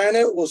keep an eye on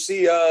it. We'll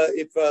see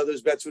if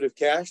those bets would have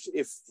cashed.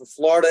 If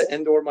Florida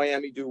and or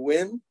Miami do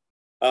win,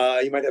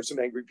 you might have some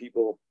angry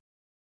people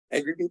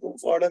in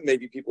Florida,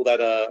 maybe people that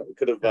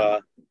could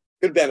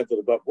have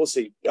benefited, but we'll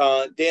see.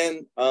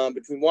 Dan,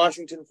 between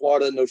Washington,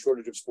 Florida, no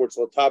shortage of sports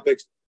law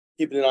topics.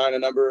 Keeping an eye on a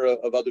number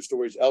of other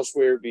stories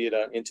elsewhere, be it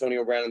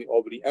Antonio Brown and the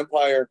Albany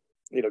Empire,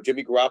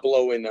 Jimmy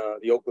Garoppolo in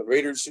the Oakland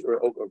Raiders or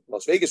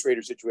Las Vegas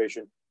Raiders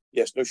situation.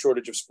 Yes, no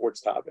shortage of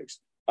sports topics.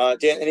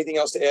 Dan, anything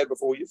else to add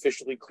before we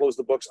officially close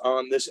the books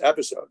on this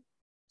episode?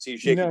 See you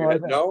shaking your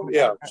head. No?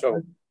 Yeah.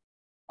 So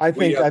I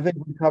think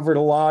we covered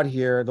a lot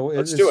here.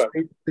 Let's do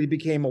it. It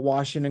became a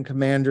Washington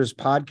Commanders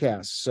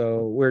podcast.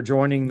 So we're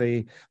joining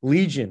the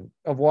legion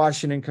of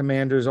Washington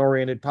Commanders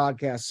oriented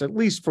podcasts, at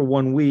least for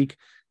 1 week.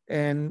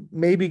 And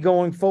maybe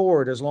going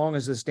forward, as long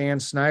as this Dan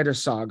Snyder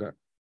saga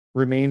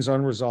remains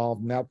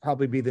unresolved, and that'll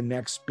probably be the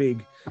next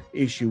big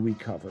issue we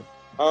cover.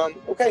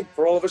 Okay,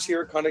 for all of us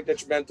here at Conduct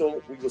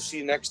Detrimental, we will see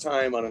you next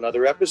time on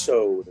another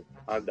episode of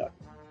Conduct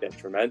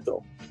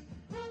Detrimental.